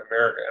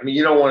America. I mean,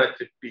 you don't want it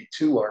to be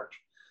too large,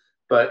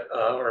 but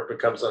or it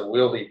becomes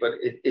unwieldy. But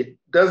it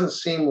doesn't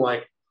seem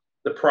like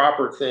the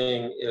proper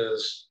thing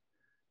is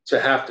to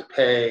have to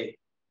pay,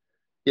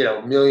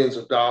 millions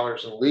of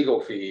dollars in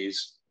legal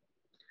fees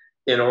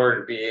in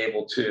order to be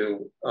able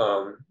to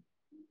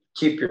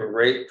keep your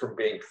rate from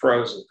being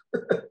frozen.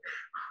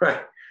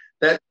 Right?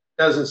 That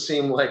doesn't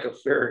seem like a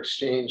fair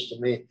exchange to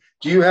me.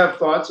 Do you have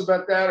thoughts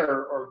about that,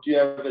 or do you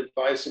have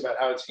advice about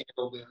how it's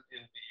handled in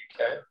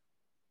the UK?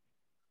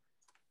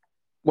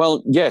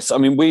 Well, yes. I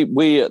mean,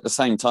 we at the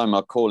same time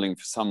are calling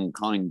for some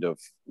kind of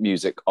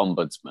music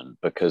ombudsman,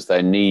 because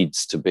there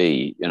needs to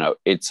be,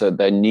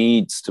 there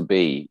needs to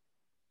be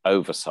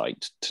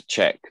oversight to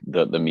check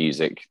that the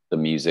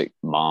music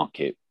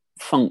market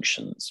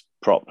functions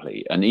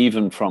properly, and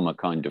even from a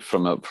kind of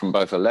from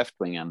both a left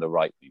wing and a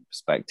right wing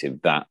perspective,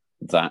 that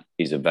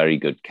is a very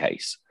good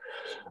case.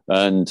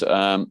 And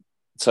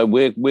so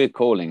we're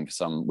calling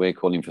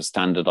for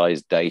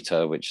standardized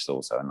data, which is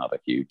also another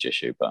huge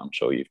issue, but I'm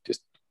sure you've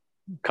just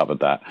covered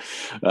that.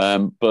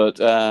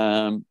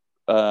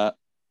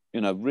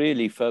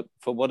 Really, for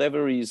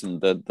whatever reason,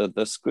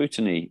 the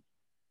scrutiny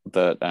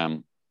that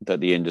that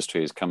the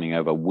industry is coming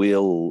over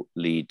will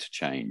lead to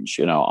change.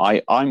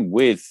 I'm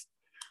with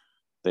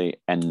the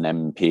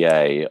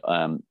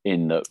NMPA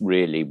in that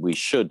really we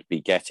should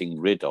be getting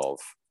rid of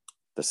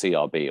the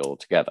CRB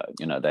altogether.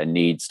 There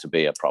needs to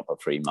be a proper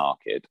free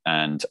market,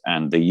 and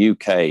the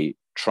UK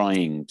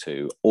trying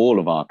to, all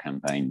of our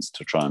campaigns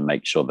to try and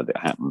make sure that it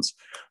happens,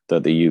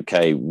 that the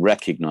UK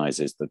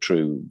recognizes the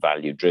true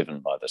value driven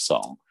by the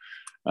song,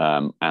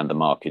 and the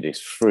market is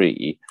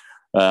free,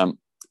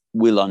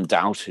 will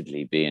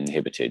undoubtedly be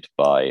inhibited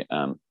by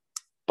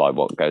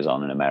what goes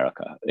on in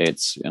America.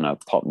 It's,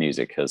 pop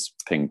music has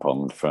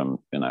ping-ponged from,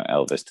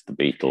 Elvis to the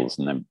Beatles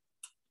and then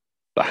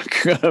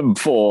back and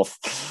forth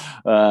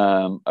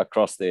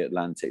across the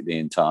Atlantic the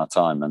entire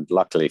time. And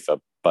luckily for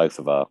both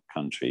of our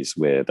countries,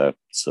 we're the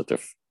sort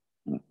of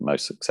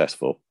most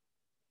successful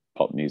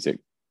pop music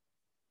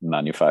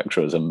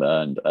manufacturers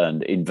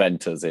and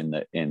inventors in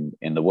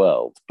the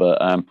world.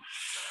 But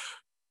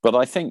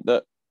I think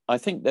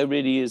there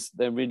really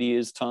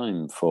is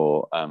time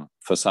for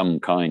some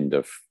kind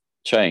of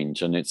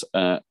change, and it's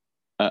and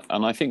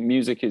I think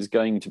music is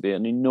going to be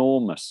an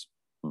enormous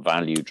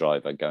value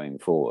driver going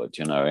forward.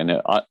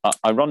 And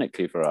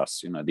ironically for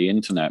us, the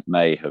internet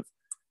may have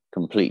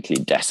completely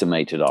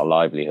decimated our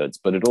livelihoods,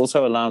 but it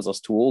also allows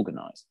us to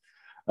organize.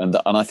 And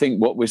I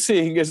think what we're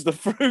seeing is the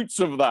fruits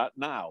of that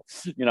now.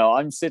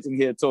 I'm sitting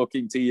here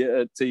talking to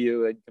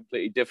you in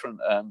completely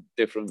different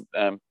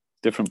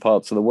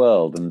parts of the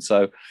world, and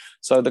so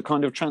the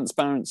kind of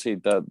transparency,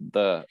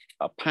 the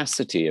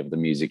opacity of the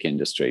music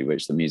industry,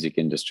 which the music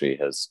industry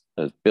has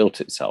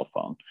built itself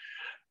on,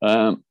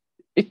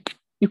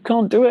 you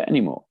can't do it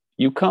anymore.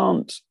 You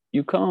can't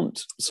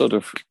sort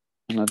of,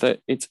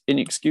 it's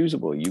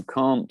inexcusable. You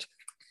can't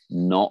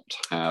not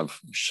have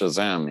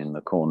Shazam in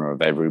the corner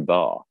of every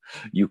bar.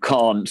 You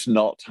can't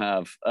not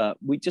have,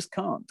 we just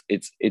can't.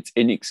 It's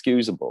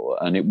inexcusable,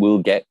 and it will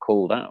get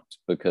called out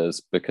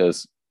because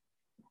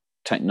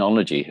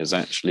technology has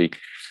actually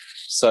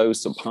so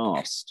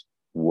surpassed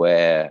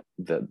where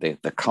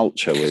the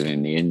culture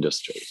within the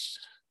industry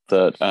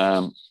that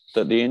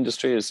the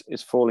industry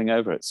is falling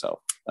over itself.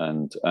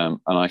 And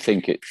I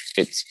think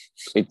it's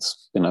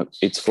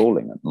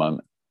falling at the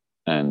moment,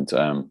 and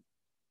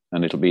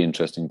it'll be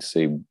interesting to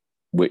see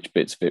which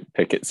bits of it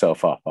pick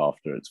itself up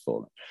after it's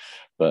fallen.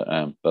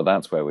 But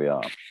that's where we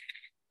are,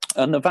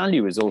 and the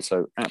value is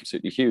also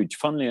absolutely huge.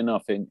 Funnily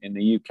enough, in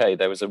the UK,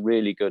 there was a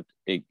really good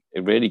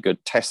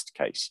test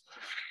case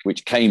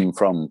which came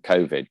from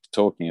COVID,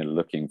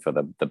 looking for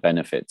the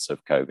benefits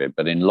of COVID.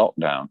 But in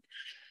lockdown,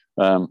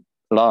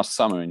 last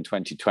summer in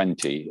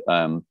 2020,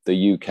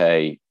 the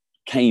UK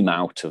came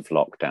out of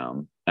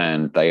lockdown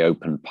and they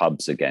opened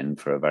pubs again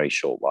for a very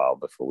short while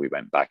before we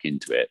went back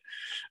into it.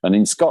 And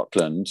in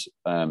Scotland,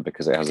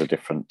 because it has a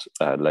different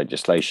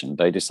legislation,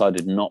 they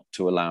decided not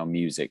to allow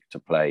music to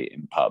play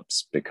in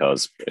pubs,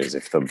 because as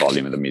if the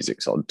volume of the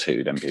music's on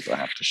too, then people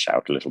have to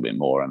shout a little bit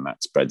more and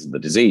that spreads the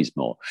disease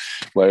more.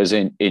 Whereas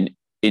in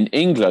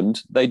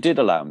England, they did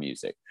allow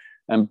music,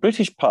 and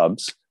British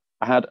pubs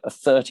had a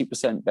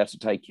 30% better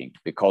taking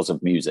because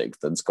of music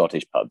than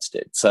Scottish pubs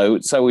did. So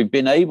we've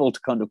been able to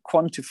kind of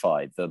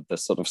quantify the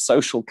sort of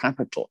social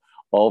capital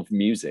of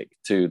music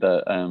to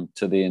the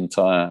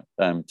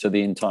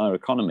entire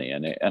economy,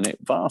 and it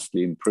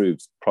vastly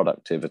improves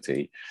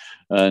productivity.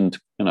 And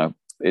the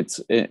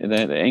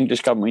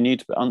English government, we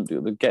need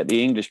to get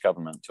the English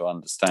government to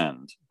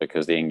understand,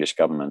 because the English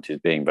government is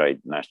being very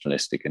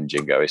nationalistic and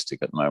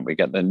jingoistic at the moment. We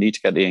need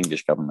to get the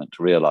English government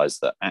to realise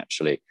that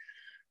actually,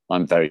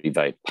 I'm very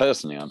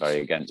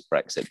against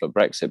Brexit, but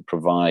Brexit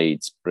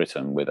provides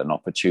Britain with an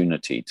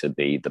opportunity to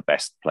be the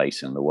best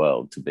place in the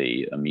world to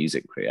be a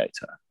music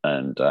creator,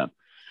 and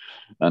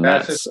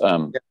that's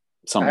something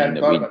I hadn't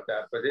thought about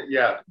that, but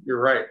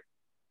you're right.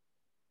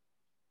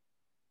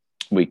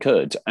 We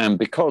could, and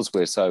because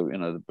we're so,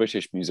 the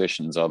British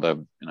musicians are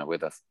we're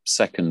the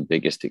second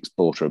biggest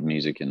exporter of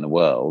music in the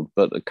world,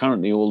 but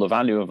currently all the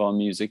value of our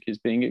music is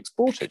being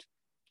exported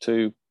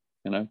to,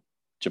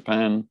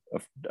 Japan,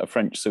 a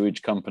French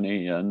sewage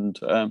company, and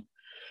a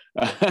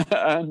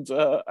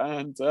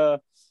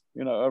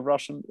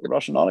Russian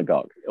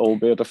oligarch,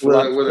 albeit a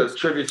with a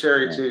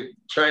tributary to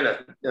China.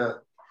 Yeah.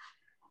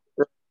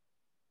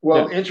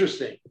 Well,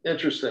 interesting.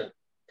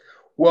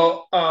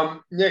 Well,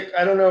 Nick,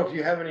 I don't know if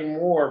you have any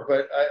more,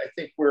 but I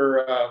think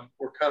we're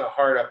kind of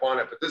hard up on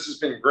it. But this has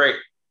been great.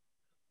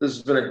 This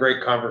has been a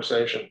great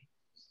conversation.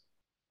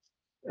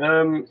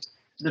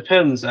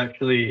 depends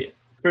actually.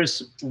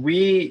 Chris,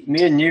 me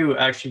and you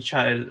actually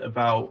chatted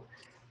about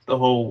the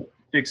whole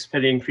fixed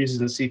penny increases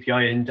in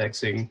CPI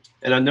indexing,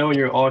 and I know in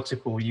your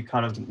article you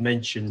kind of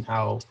mentioned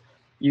how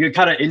you could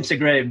kind of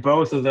integrate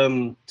both of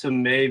them to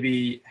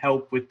maybe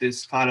help with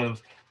this kind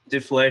of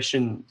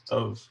deflation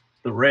of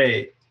the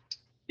rate.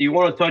 Do you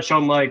want to touch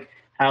on like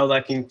how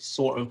that can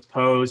sort of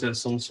pose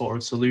as some sort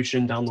of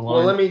solution down the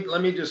line? Well,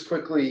 let me just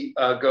quickly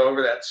go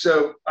over that.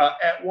 So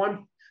at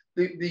one,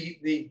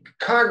 the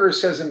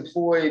Congress has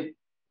employed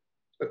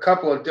a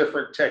couple of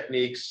different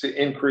techniques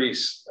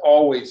to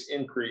always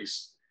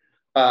increase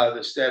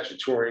the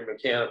statutory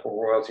mechanical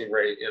royalty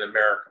rate in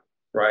America,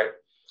 right?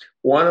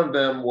 One of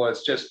them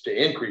was just to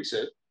increase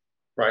it,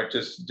 right?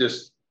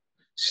 Just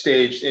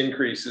staged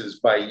increases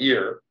by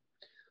year.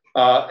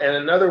 And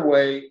another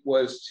way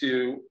was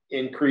to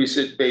increase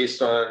it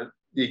based on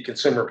the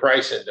consumer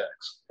price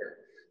index.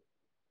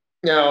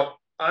 Now,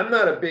 I'm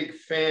not a big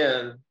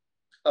fan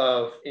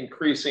of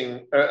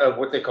increasing of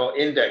what they call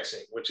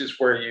indexing, which is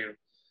where you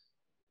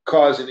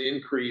cause an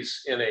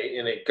increase in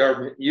a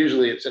government.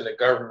 Usually, it's in a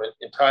government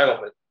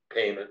entitlement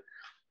payment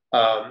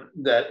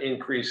that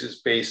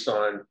increases based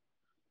on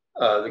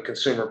the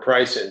consumer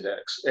price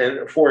index.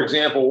 And for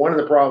example, one of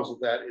the problems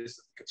with that is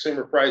the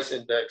consumer price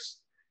index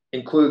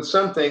includes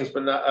some things,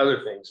 but not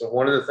other things. And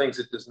one of the things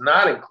it does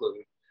not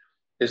include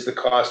is the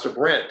cost of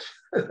rent,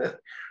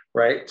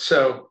 right?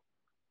 So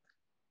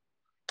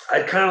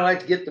I'd kind of like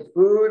to get the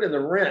food and the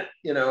rent,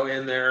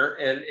 in there,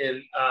 and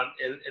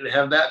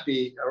have that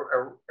be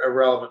a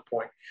relevant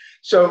point.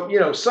 So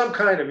some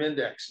kind of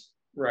index,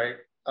 right?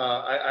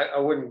 I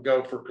wouldn't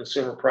go for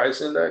consumer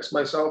price index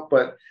myself,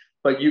 but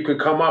you could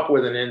come up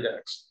with an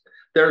index.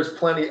 There's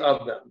plenty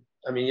of them.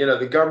 I mean,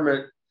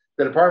 the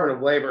Department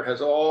of Labor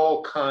has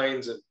all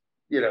kinds of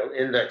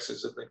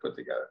indexes that they put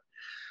together.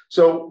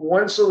 So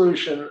one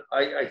solution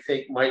I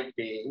think might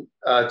be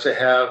to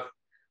have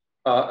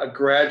a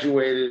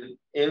graduated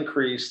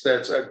increase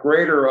that's a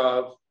greater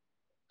of,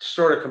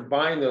 sort of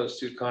combine those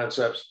two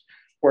concepts,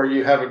 where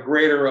you have a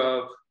greater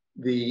of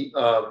a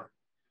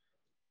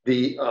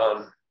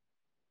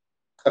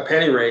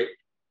penny rate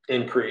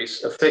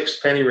increase, a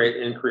fixed penny rate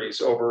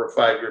increase over a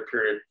 5-year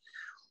period,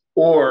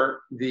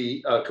 or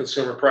the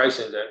consumer price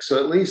index. So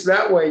at least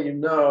that way,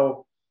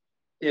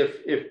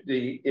 if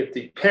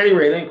the penny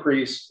rate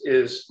increase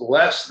is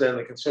less than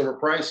the consumer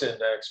price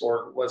index,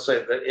 or let's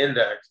say the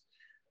index,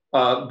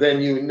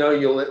 then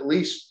you'll at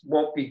least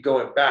won't be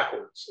going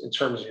backwards in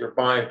terms of your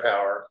buying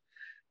power.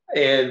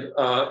 And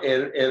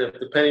if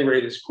the penny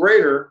rate is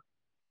greater,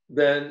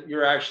 then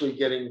you're actually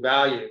getting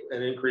value,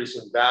 an increase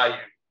in value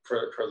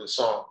for the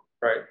song,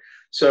 right?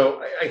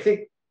 So I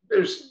think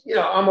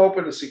I'm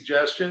open to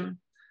suggestion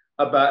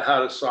about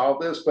how to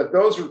solve this, but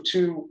those are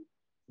two,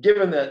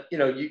 given that,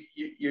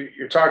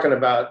 you're talking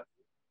about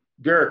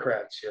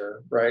bureaucrats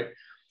here, right?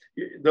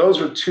 Those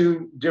are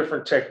two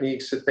different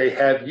techniques that they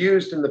have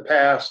used in the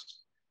past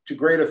to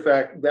great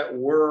effect, that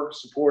were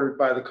supported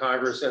by the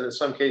Congress, and in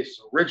some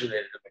cases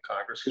originated in the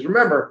Congress. Because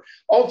remember,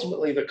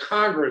 ultimately the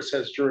Congress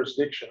has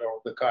jurisdiction over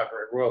the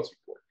Copyright Royalty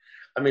Board.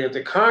 I mean, if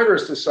the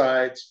Congress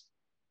decides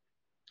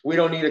we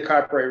don't need a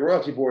Copyright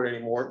Royalty Board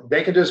anymore,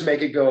 they can just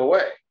make it go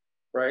away,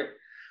 right?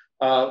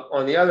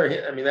 On the other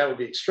hand, I mean, that would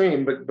be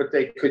extreme, but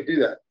they could do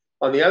that.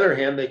 On the other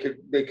hand, they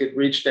could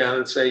reach down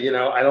and say,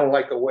 I don't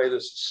like the way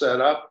this is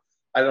set up.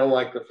 I don't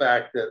like the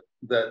fact that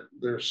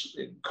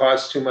it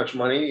costs too much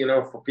money,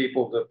 for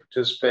people to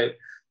participate.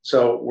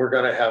 So we're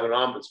going to have an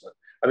ombudsman.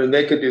 I mean,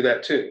 they could do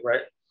that too,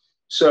 right?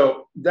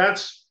 So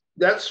that's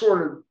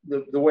sort of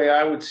the way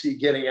I would see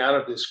getting out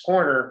of this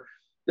corner.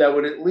 That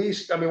would at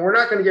least, I mean, we're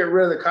not going to get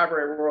rid of the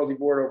Copyright Royalty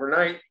Board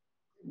overnight.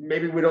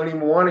 Maybe we don't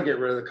even want to get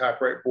rid of the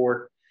Copyright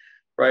Board,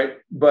 right?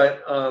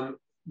 But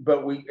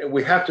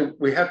we have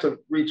to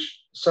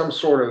reach some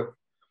sort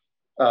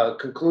of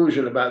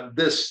conclusion about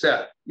this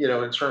step,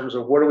 in terms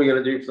of what are we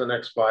going to do for the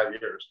next 5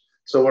 years.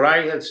 So what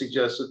I had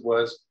suggested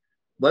was,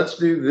 let's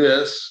do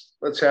this.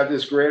 Let's have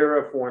this greater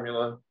of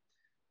formula,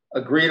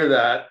 agree to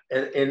that.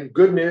 And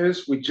good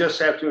news, we just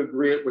have to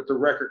agree it with the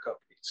record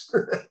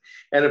companies.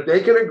 And if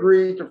they can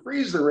agree to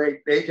freeze the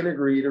rate, they can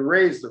agree to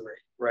raise the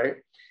rate, right?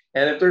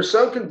 And if they're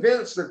so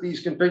convinced that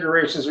these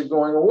configurations are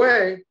going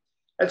away,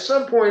 at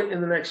some point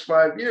in the next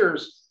 5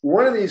 years,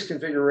 one of these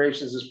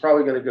configurations is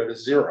probably going to go to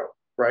zero,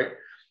 right?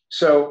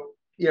 So,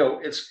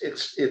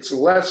 it's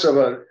less of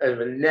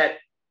a net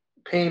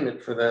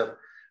payment for them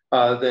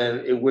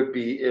than it would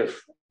be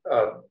if,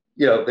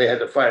 they had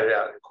to fight it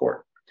out in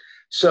court.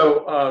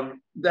 So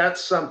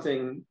that's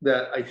something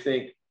that I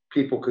think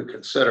people could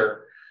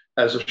consider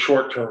as a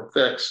short-term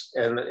fix,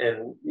 and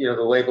the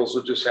labels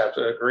will just have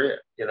to agree it,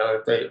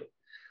 if they,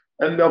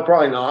 and they'll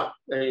probably not,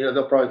 and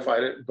they'll probably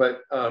fight it.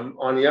 But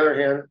on the other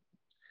hand,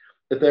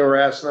 if they were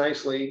asked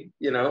nicely,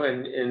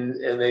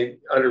 and they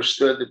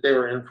understood that they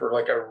were in for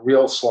like a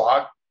real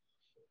slog,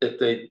 if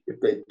they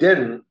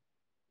didn't,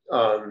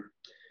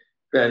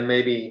 then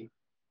maybe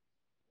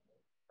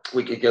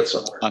we could get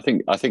somewhere. I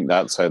think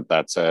that's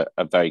a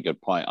very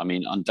good point. I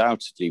mean,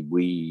 undoubtedly,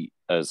 we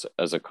as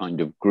a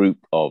kind of group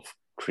of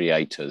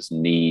creators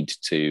need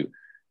to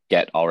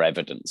get our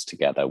evidence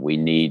together. We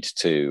need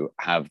to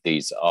have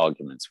these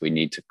arguments. We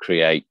need to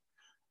create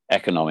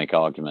economic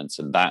arguments,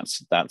 and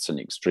that's an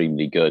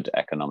extremely good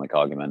economic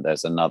argument.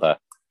 There's another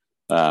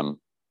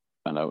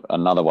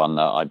another one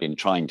that I've been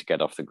trying to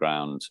get off the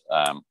ground,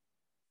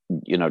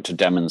 to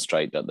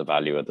demonstrate that the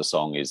value of the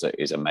song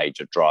is a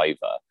major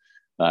driver.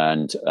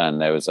 And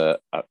there was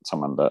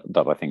someone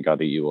that I think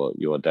either you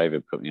or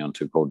David put me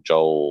onto, called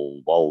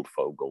Joel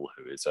Waldvogel,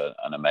 who is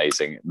an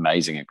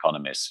amazing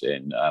economist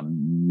in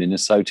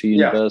Minnesota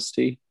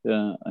University,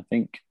 I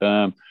think.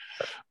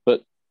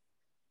 But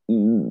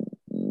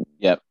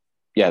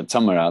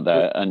somewhere out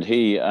there. And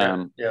he,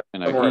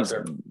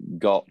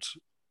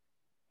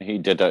 he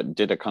did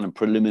a kind of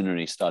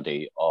preliminary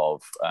study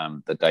of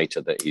the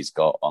data that he's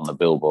got on the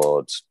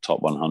Billboard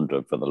Top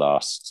 100 for the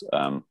last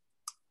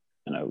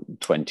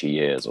 20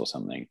 years or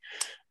something,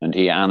 and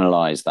he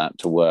analyzed that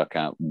to work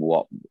out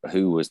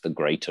who was the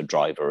greater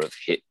driver of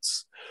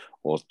hits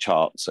or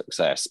chart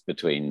success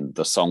between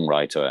the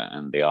songwriter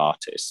and the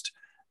artist,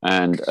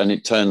 and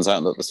it turns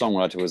out that the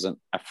songwriter was a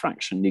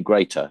fractionally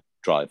greater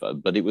driver,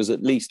 but it was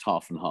at least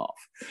half and half.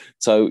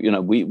 So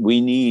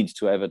we need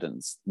to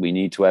evidence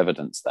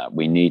that.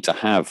 We need to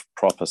have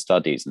proper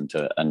studies and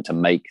to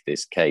make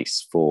this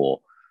case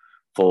for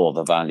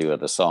the value of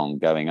the song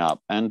going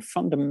up. And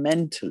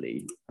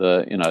fundamentally,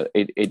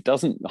 it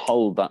doesn't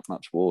hold that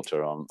much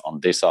water on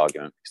this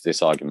argument, because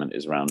this argument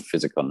is around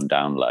physical and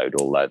download,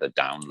 although the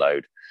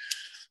download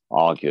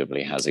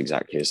arguably has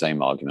exactly the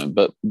same argument.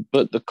 But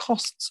the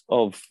costs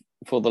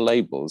for the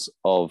labels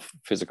of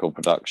physical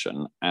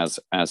production, as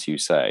you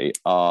say,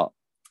 are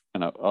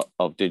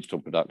of digital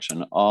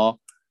production, are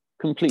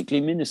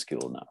completely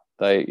minuscule now.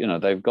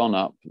 They've gone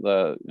up.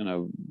 The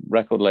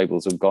record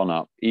labels have gone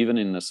up, even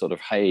in the sort of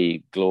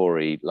hey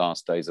glory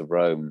last days of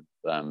Rome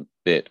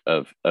bit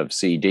of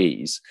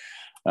CDs,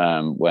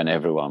 when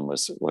everyone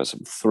was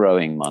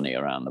throwing money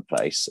around the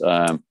place.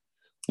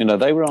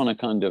 They were on a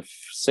kind of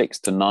 6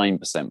 to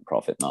 9%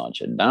 profit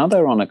margin. Now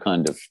they're on a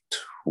kind of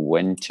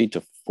 20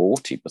 to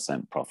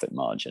 40% profit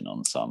margin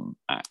on some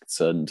acts,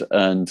 and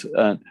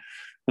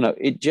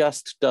it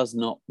just does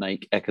not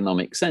make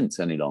economic sense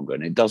any longer,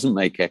 and it doesn't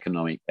make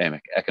economic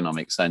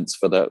sense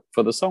for the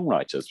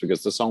songwriters,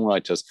 because the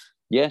songwriters,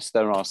 yes,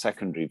 there are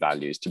secondary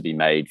values to be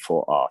made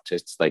for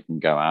artists. They can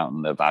go out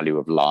and the value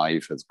of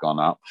live has gone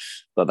up,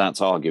 but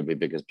that's arguably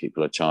because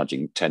people are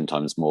charging 10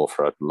 times more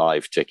for a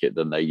live ticket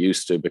than they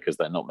used to, because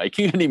they're not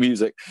making any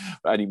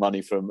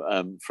money from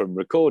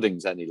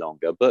recordings any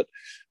longer. But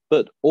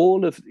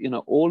all of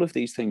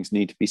these things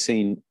need to be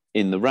seen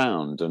in the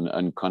round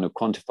and kind of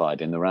quantified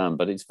in the round.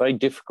 But it's very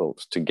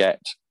difficult to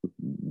get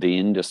the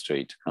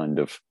industry to kind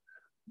of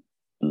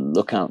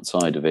look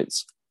outside of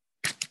its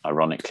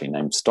ironically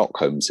named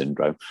Stockholm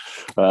syndrome,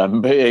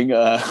 and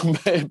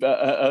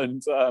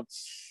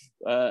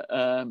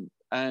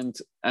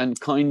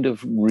kind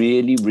of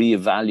really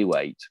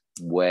reevaluate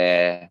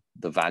where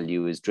the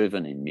value is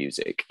driven in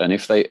music. And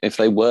if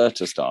they were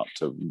to start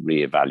to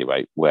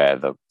reevaluate where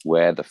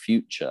the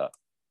future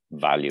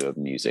value of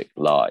music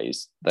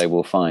lies, they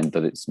will find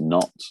that it's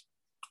not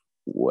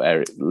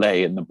where it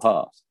lay in the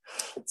past.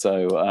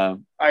 So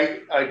I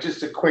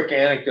just a quick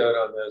anecdote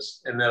on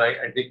this, and then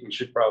I think we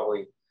should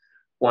probably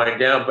wind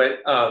down.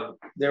 But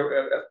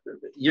there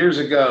years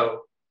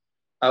ago,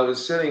 I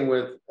was sitting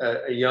with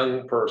a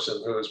young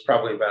person who was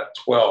probably about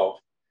 12,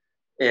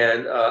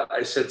 and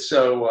I said,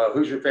 "So,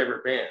 who's your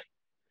favorite band?"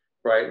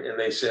 Right? And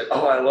they said,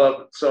 "Oh, I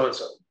love so and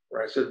so."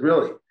 Right? I said,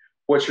 "Really?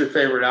 What's your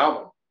favorite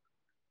album?"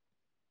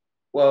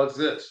 "Well, it's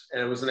this,"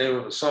 and it was the name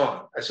of a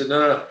song. I said,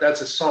 "No,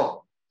 that's a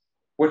song."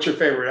 "What's your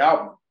favorite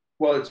album?"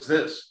 "Well, it's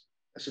this."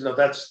 I said, "No,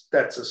 that's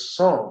a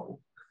song."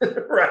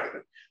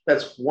 Right?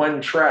 That's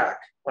one track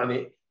on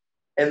the,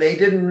 and they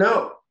didn't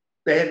know.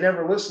 They had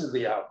never listened to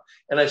the album.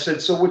 And I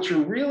said, "So what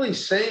you're really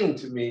saying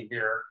to me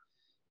here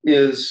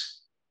is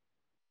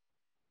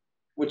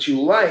what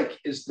you like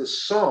is the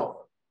song.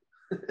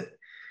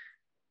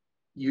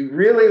 You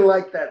really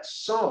like that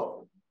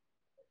song.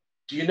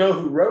 Do you know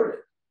who wrote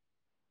it?"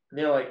 And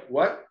they're like,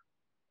 "What?"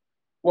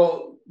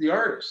 "Well, the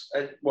artist."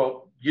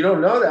 "Well, you don't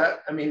know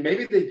that. I mean,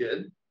 maybe they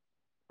did,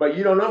 but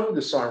you don't know who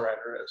the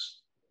songwriter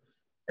is."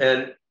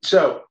 And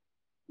so,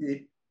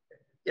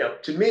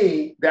 to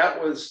me, that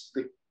was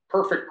the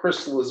perfect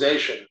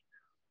crystallization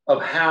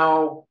of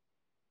how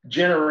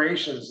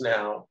generations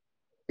now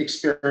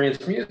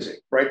experience music,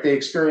 right? They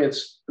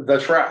experience the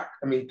track.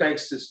 I mean,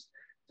 thanks to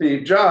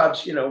Steve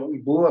Jobs, we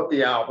blew up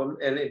the album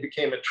and it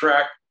became a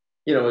track,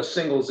 a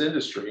singles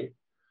industry.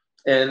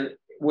 And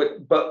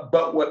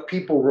what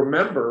people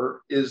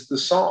remember is the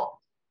song.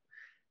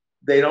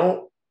 They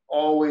don't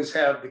always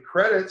have the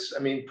credits. I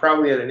mean,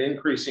 probably at an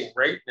increasing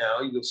rate now,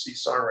 you'll see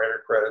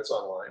songwriter credits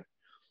online,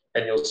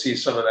 and you'll see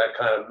some of that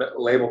kind of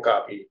label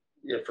copy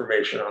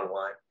information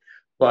online.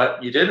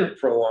 But you didn't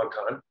for a long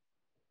time.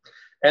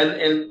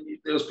 And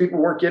those people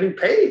weren't getting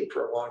paid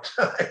for a long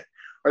time,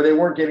 or they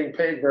weren't getting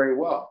paid very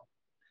well.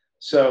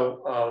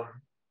 So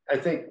I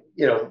think,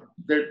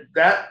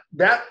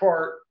 that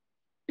part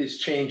is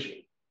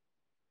changing.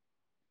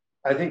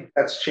 I think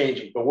that's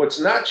changing. But what's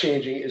not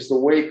changing is the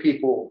way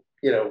people,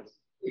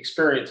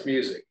 experience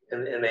music,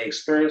 and they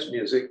experience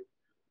music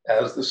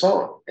as the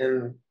song.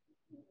 And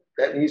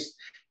that needs,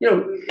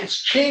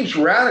 it's changed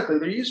radically.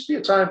 There used to be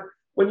a time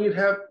when you'd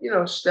have,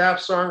 staff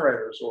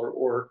songwriters,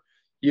 or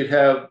you'd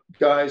have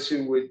guys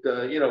who would,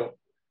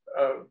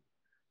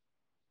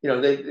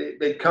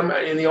 they'd come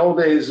out in the old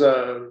days.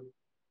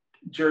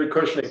 Jerry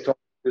Kushnick told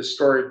this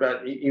story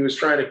about he was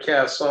trying to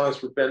cast songs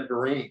for Ben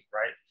Vereen,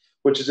 right?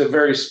 Which is a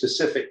very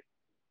specific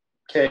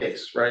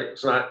case, right?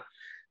 It's not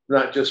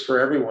just for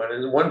everyone.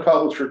 And one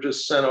publisher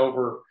just sent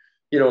over,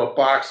 a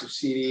box of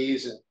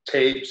CDs and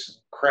tapes and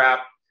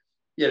crap,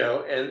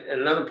 and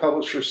another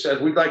publisher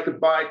said, we'd like to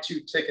buy 2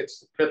 tickets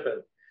to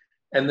Pippin.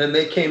 And then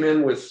they came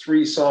in with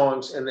 3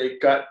 songs and they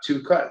got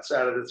 2 cuts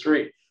out of the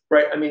 3,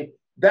 right? I mean,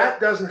 that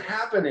doesn't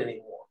happen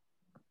anymore,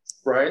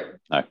 right?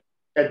 No.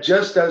 It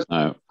just doesn't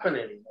happen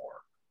anymore.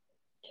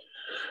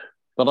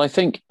 But I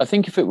think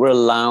if it were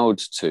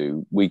allowed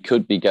to, we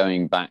could be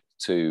going back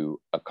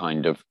to a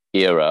kind of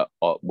era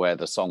where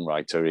the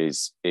songwriter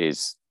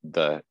is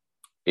the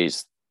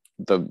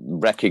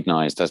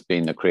recognized as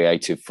being the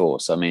creative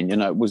force. I mean,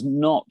 it was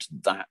not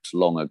that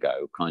long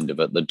ago, kind of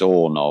at the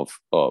dawn of,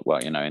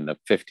 in the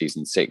 50s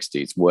and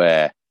 60s,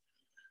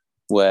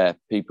 where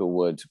people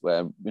would,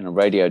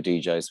 radio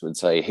DJs would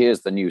say,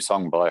 here's the new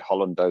song by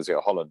Holland Dozier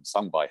Holland,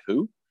 sung by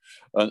who?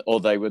 Or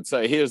they would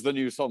say, here's the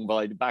new song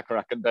by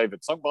Bacharach and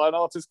David, sung by an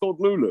artist called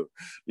Lulu,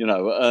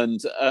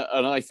 and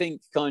I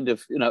think kind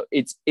of,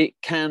 it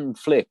can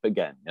flip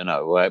again,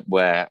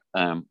 where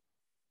I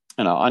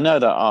know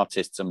that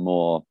artists are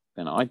more,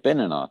 I've been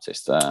an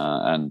artist,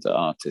 and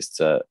artists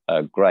are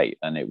great,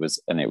 and it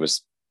was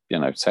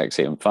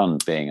sexy and fun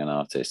being an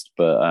artist,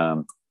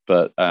 but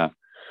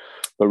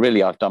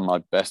really I've done my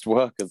best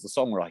work as a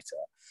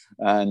songwriter,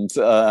 and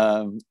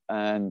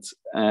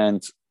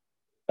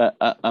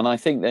I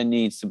think there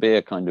needs to be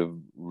a kind of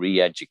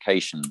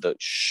re-education that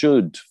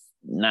should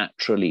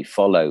naturally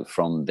follow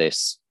from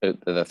this,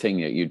 the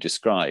thing that you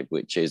describe,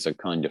 which is a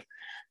kind of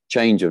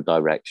change of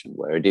direction,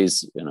 where it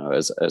is,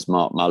 as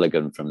Mark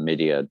Mulligan from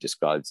Media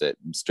describes it,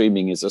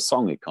 streaming is a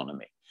song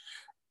economy.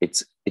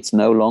 It's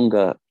no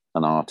longer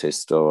an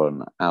artist or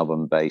an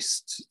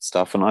album-based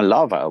stuff, and I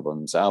love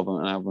albums. An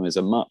album is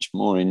a much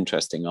more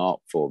interesting art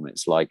form.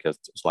 It's like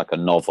a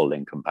novel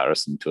in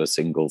comparison to a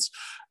singles,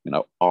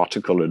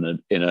 article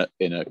in a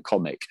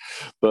comic.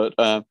 But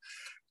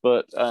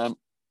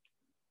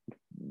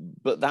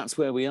that's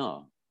where we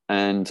are.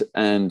 And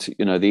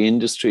the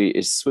industry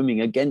is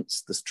swimming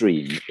against the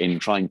stream in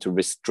trying to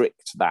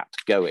restrict that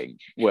going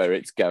where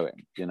it's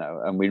going,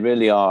 and we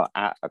really are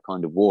at a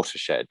kind of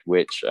watershed,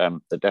 which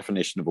the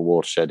definition of a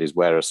watershed is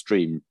where a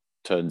stream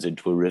turns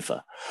into a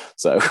river.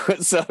 So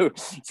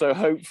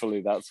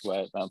hopefully that's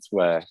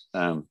what's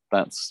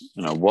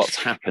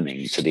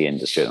happening to the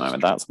industry at the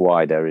moment. That's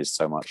why there is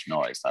so much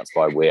noise. That's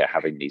why we're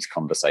having these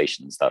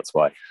conversations. That's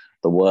why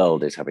the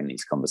world is having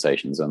these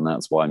conversations, and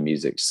that's why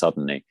music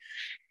suddenly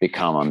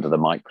become under the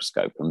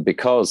microscope. And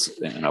because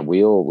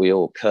we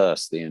all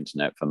curse the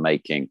internet for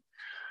making,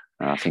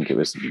 I think it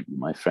was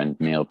my friend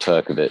Neil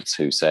Turkovitz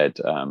who said,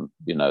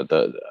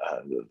 that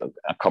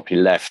a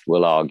copyleft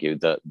will argue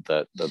that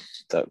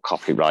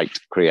copyright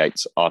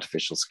creates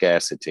artificial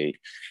scarcity.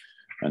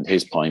 And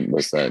his point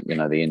was that,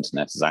 the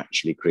internet has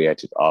actually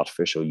created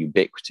artificial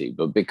ubiquity.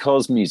 But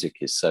because music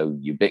is so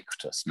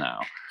ubiquitous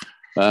now,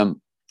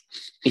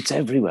 it's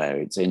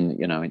everywhere. It's in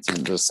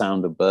the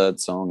sound of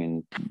birdsong,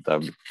 in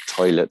the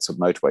toilets of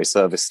motorway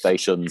service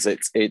stations.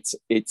 It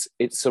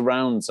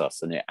surrounds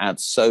us, and it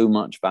adds so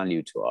much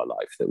value to our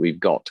life that we've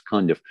got to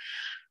kind of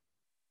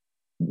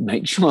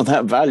make sure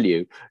that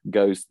value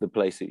goes to the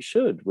place it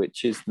should,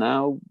 which is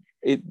now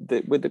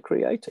with the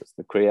creators.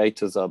 The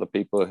creators are the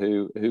people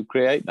who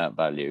create that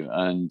value,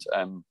 and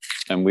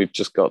we've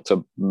just got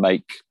to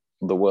make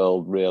the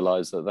world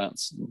realize that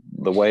that's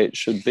the way it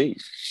should be.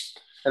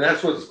 And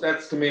that's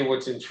to me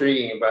what's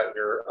intriguing about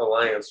your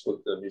alliance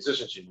with the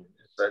Musicians Union,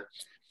 is that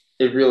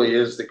it really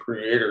is the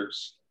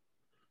creators,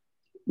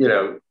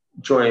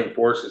 joining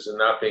forces and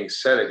not being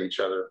set at each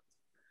other,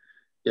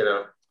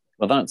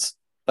 Well, that's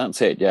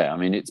it. Yeah, I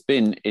mean, it's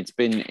been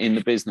in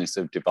the business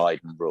of divide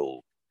and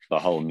rule, the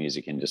whole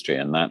music industry,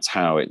 and that's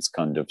how it's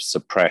kind of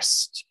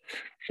suppressed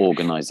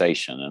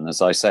organization. And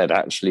as I said,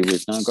 actually,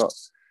 we've now got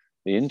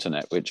the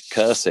internet, which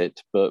curse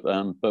it, but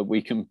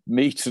we can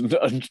meet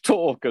and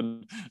talk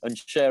and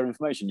share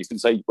information. You can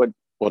say, what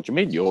do you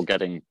mean you're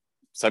getting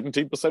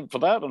 17% for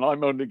that and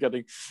I'm only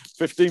getting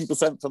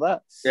 15% for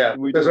that? Yeah,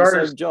 we do the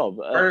same job.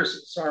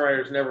 Artists,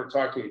 songwriters never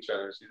talk to each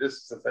other. See, this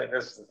is the thing.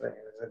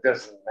 It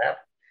doesn't matter.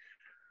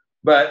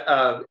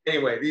 But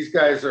anyway, these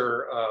guys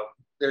are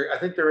I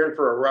think they're in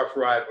for a rough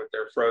ride with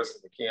their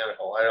frozen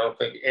mechanical. I don't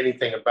think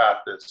anything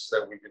about this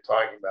that we've been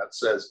talking about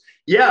says,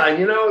 yeah,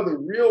 the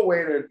real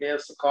way to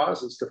advance the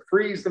cause is to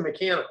freeze the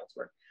mechanicals.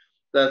 Right?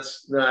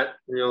 That's not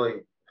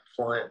really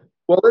flying.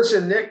 Well,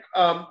 listen, Nick,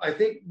 I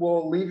think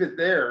we'll leave it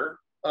there.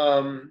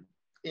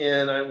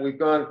 We've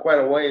gone quite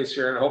a ways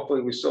here, and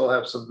hopefully we still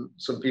have some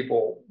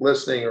people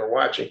listening or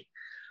watching.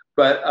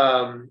 But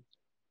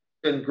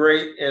been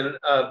great, and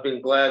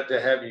been glad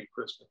to have you,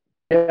 Crispin.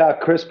 Yeah,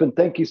 Crispin,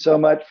 thank you so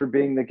much for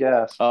being the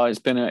guest. Oh, it's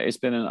been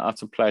an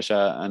utter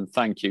pleasure, and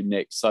thank you,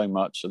 Nick, so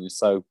much. And it's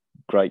so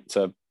great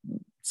to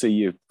see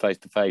you face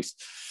to face,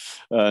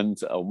 and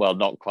well,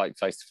 not quite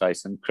face to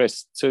face. And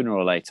Chris, sooner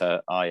or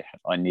later, I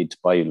need to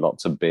buy you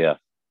lots of beer.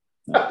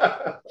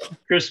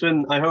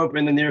 Crispin, I hope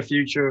in the near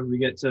future we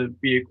get to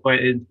be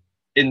acquainted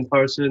in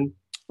person.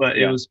 But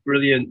it was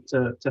brilliant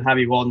to have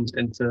you on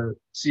and to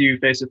see you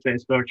face to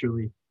face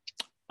virtually.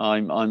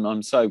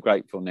 I'm so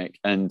grateful, Nick,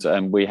 and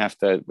we have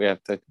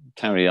to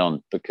carry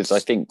on, because I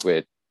think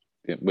we're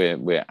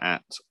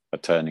at a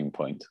turning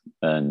point,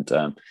 and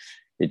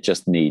it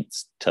just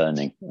needs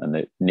turning, and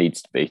it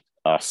needs to be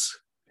us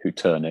who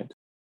turn it.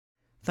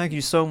 Thank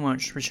you so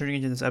much for tuning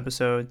into this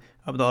episode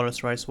of the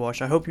Artist Rights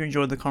Watch. I hope you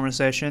enjoyed the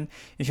conversation.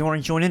 If you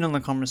want to join in on the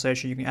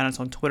conversation, you can add us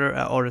on Twitter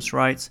at Artist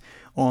Rights,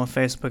 or on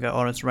Facebook at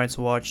Artist Rights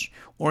Watch,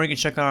 or you can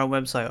check out our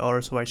website,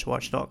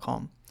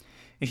 artistrightswatch.com.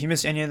 If you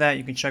missed any of that,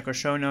 you can check our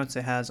show notes.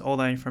 It has all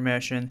that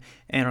information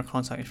and our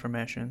contact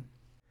information.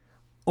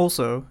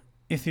 Also,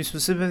 if you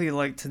specifically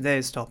like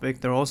today's topic,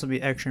 there will also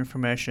be extra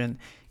information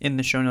in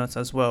the show notes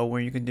as well,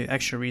 where you can do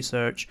extra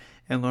research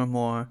and learn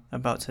more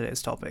about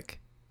today's topic.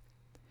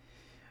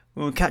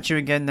 We'll catch you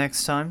again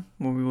next time,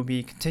 where we will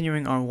be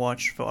continuing our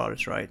watch for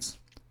artist rights.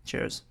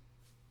 Cheers.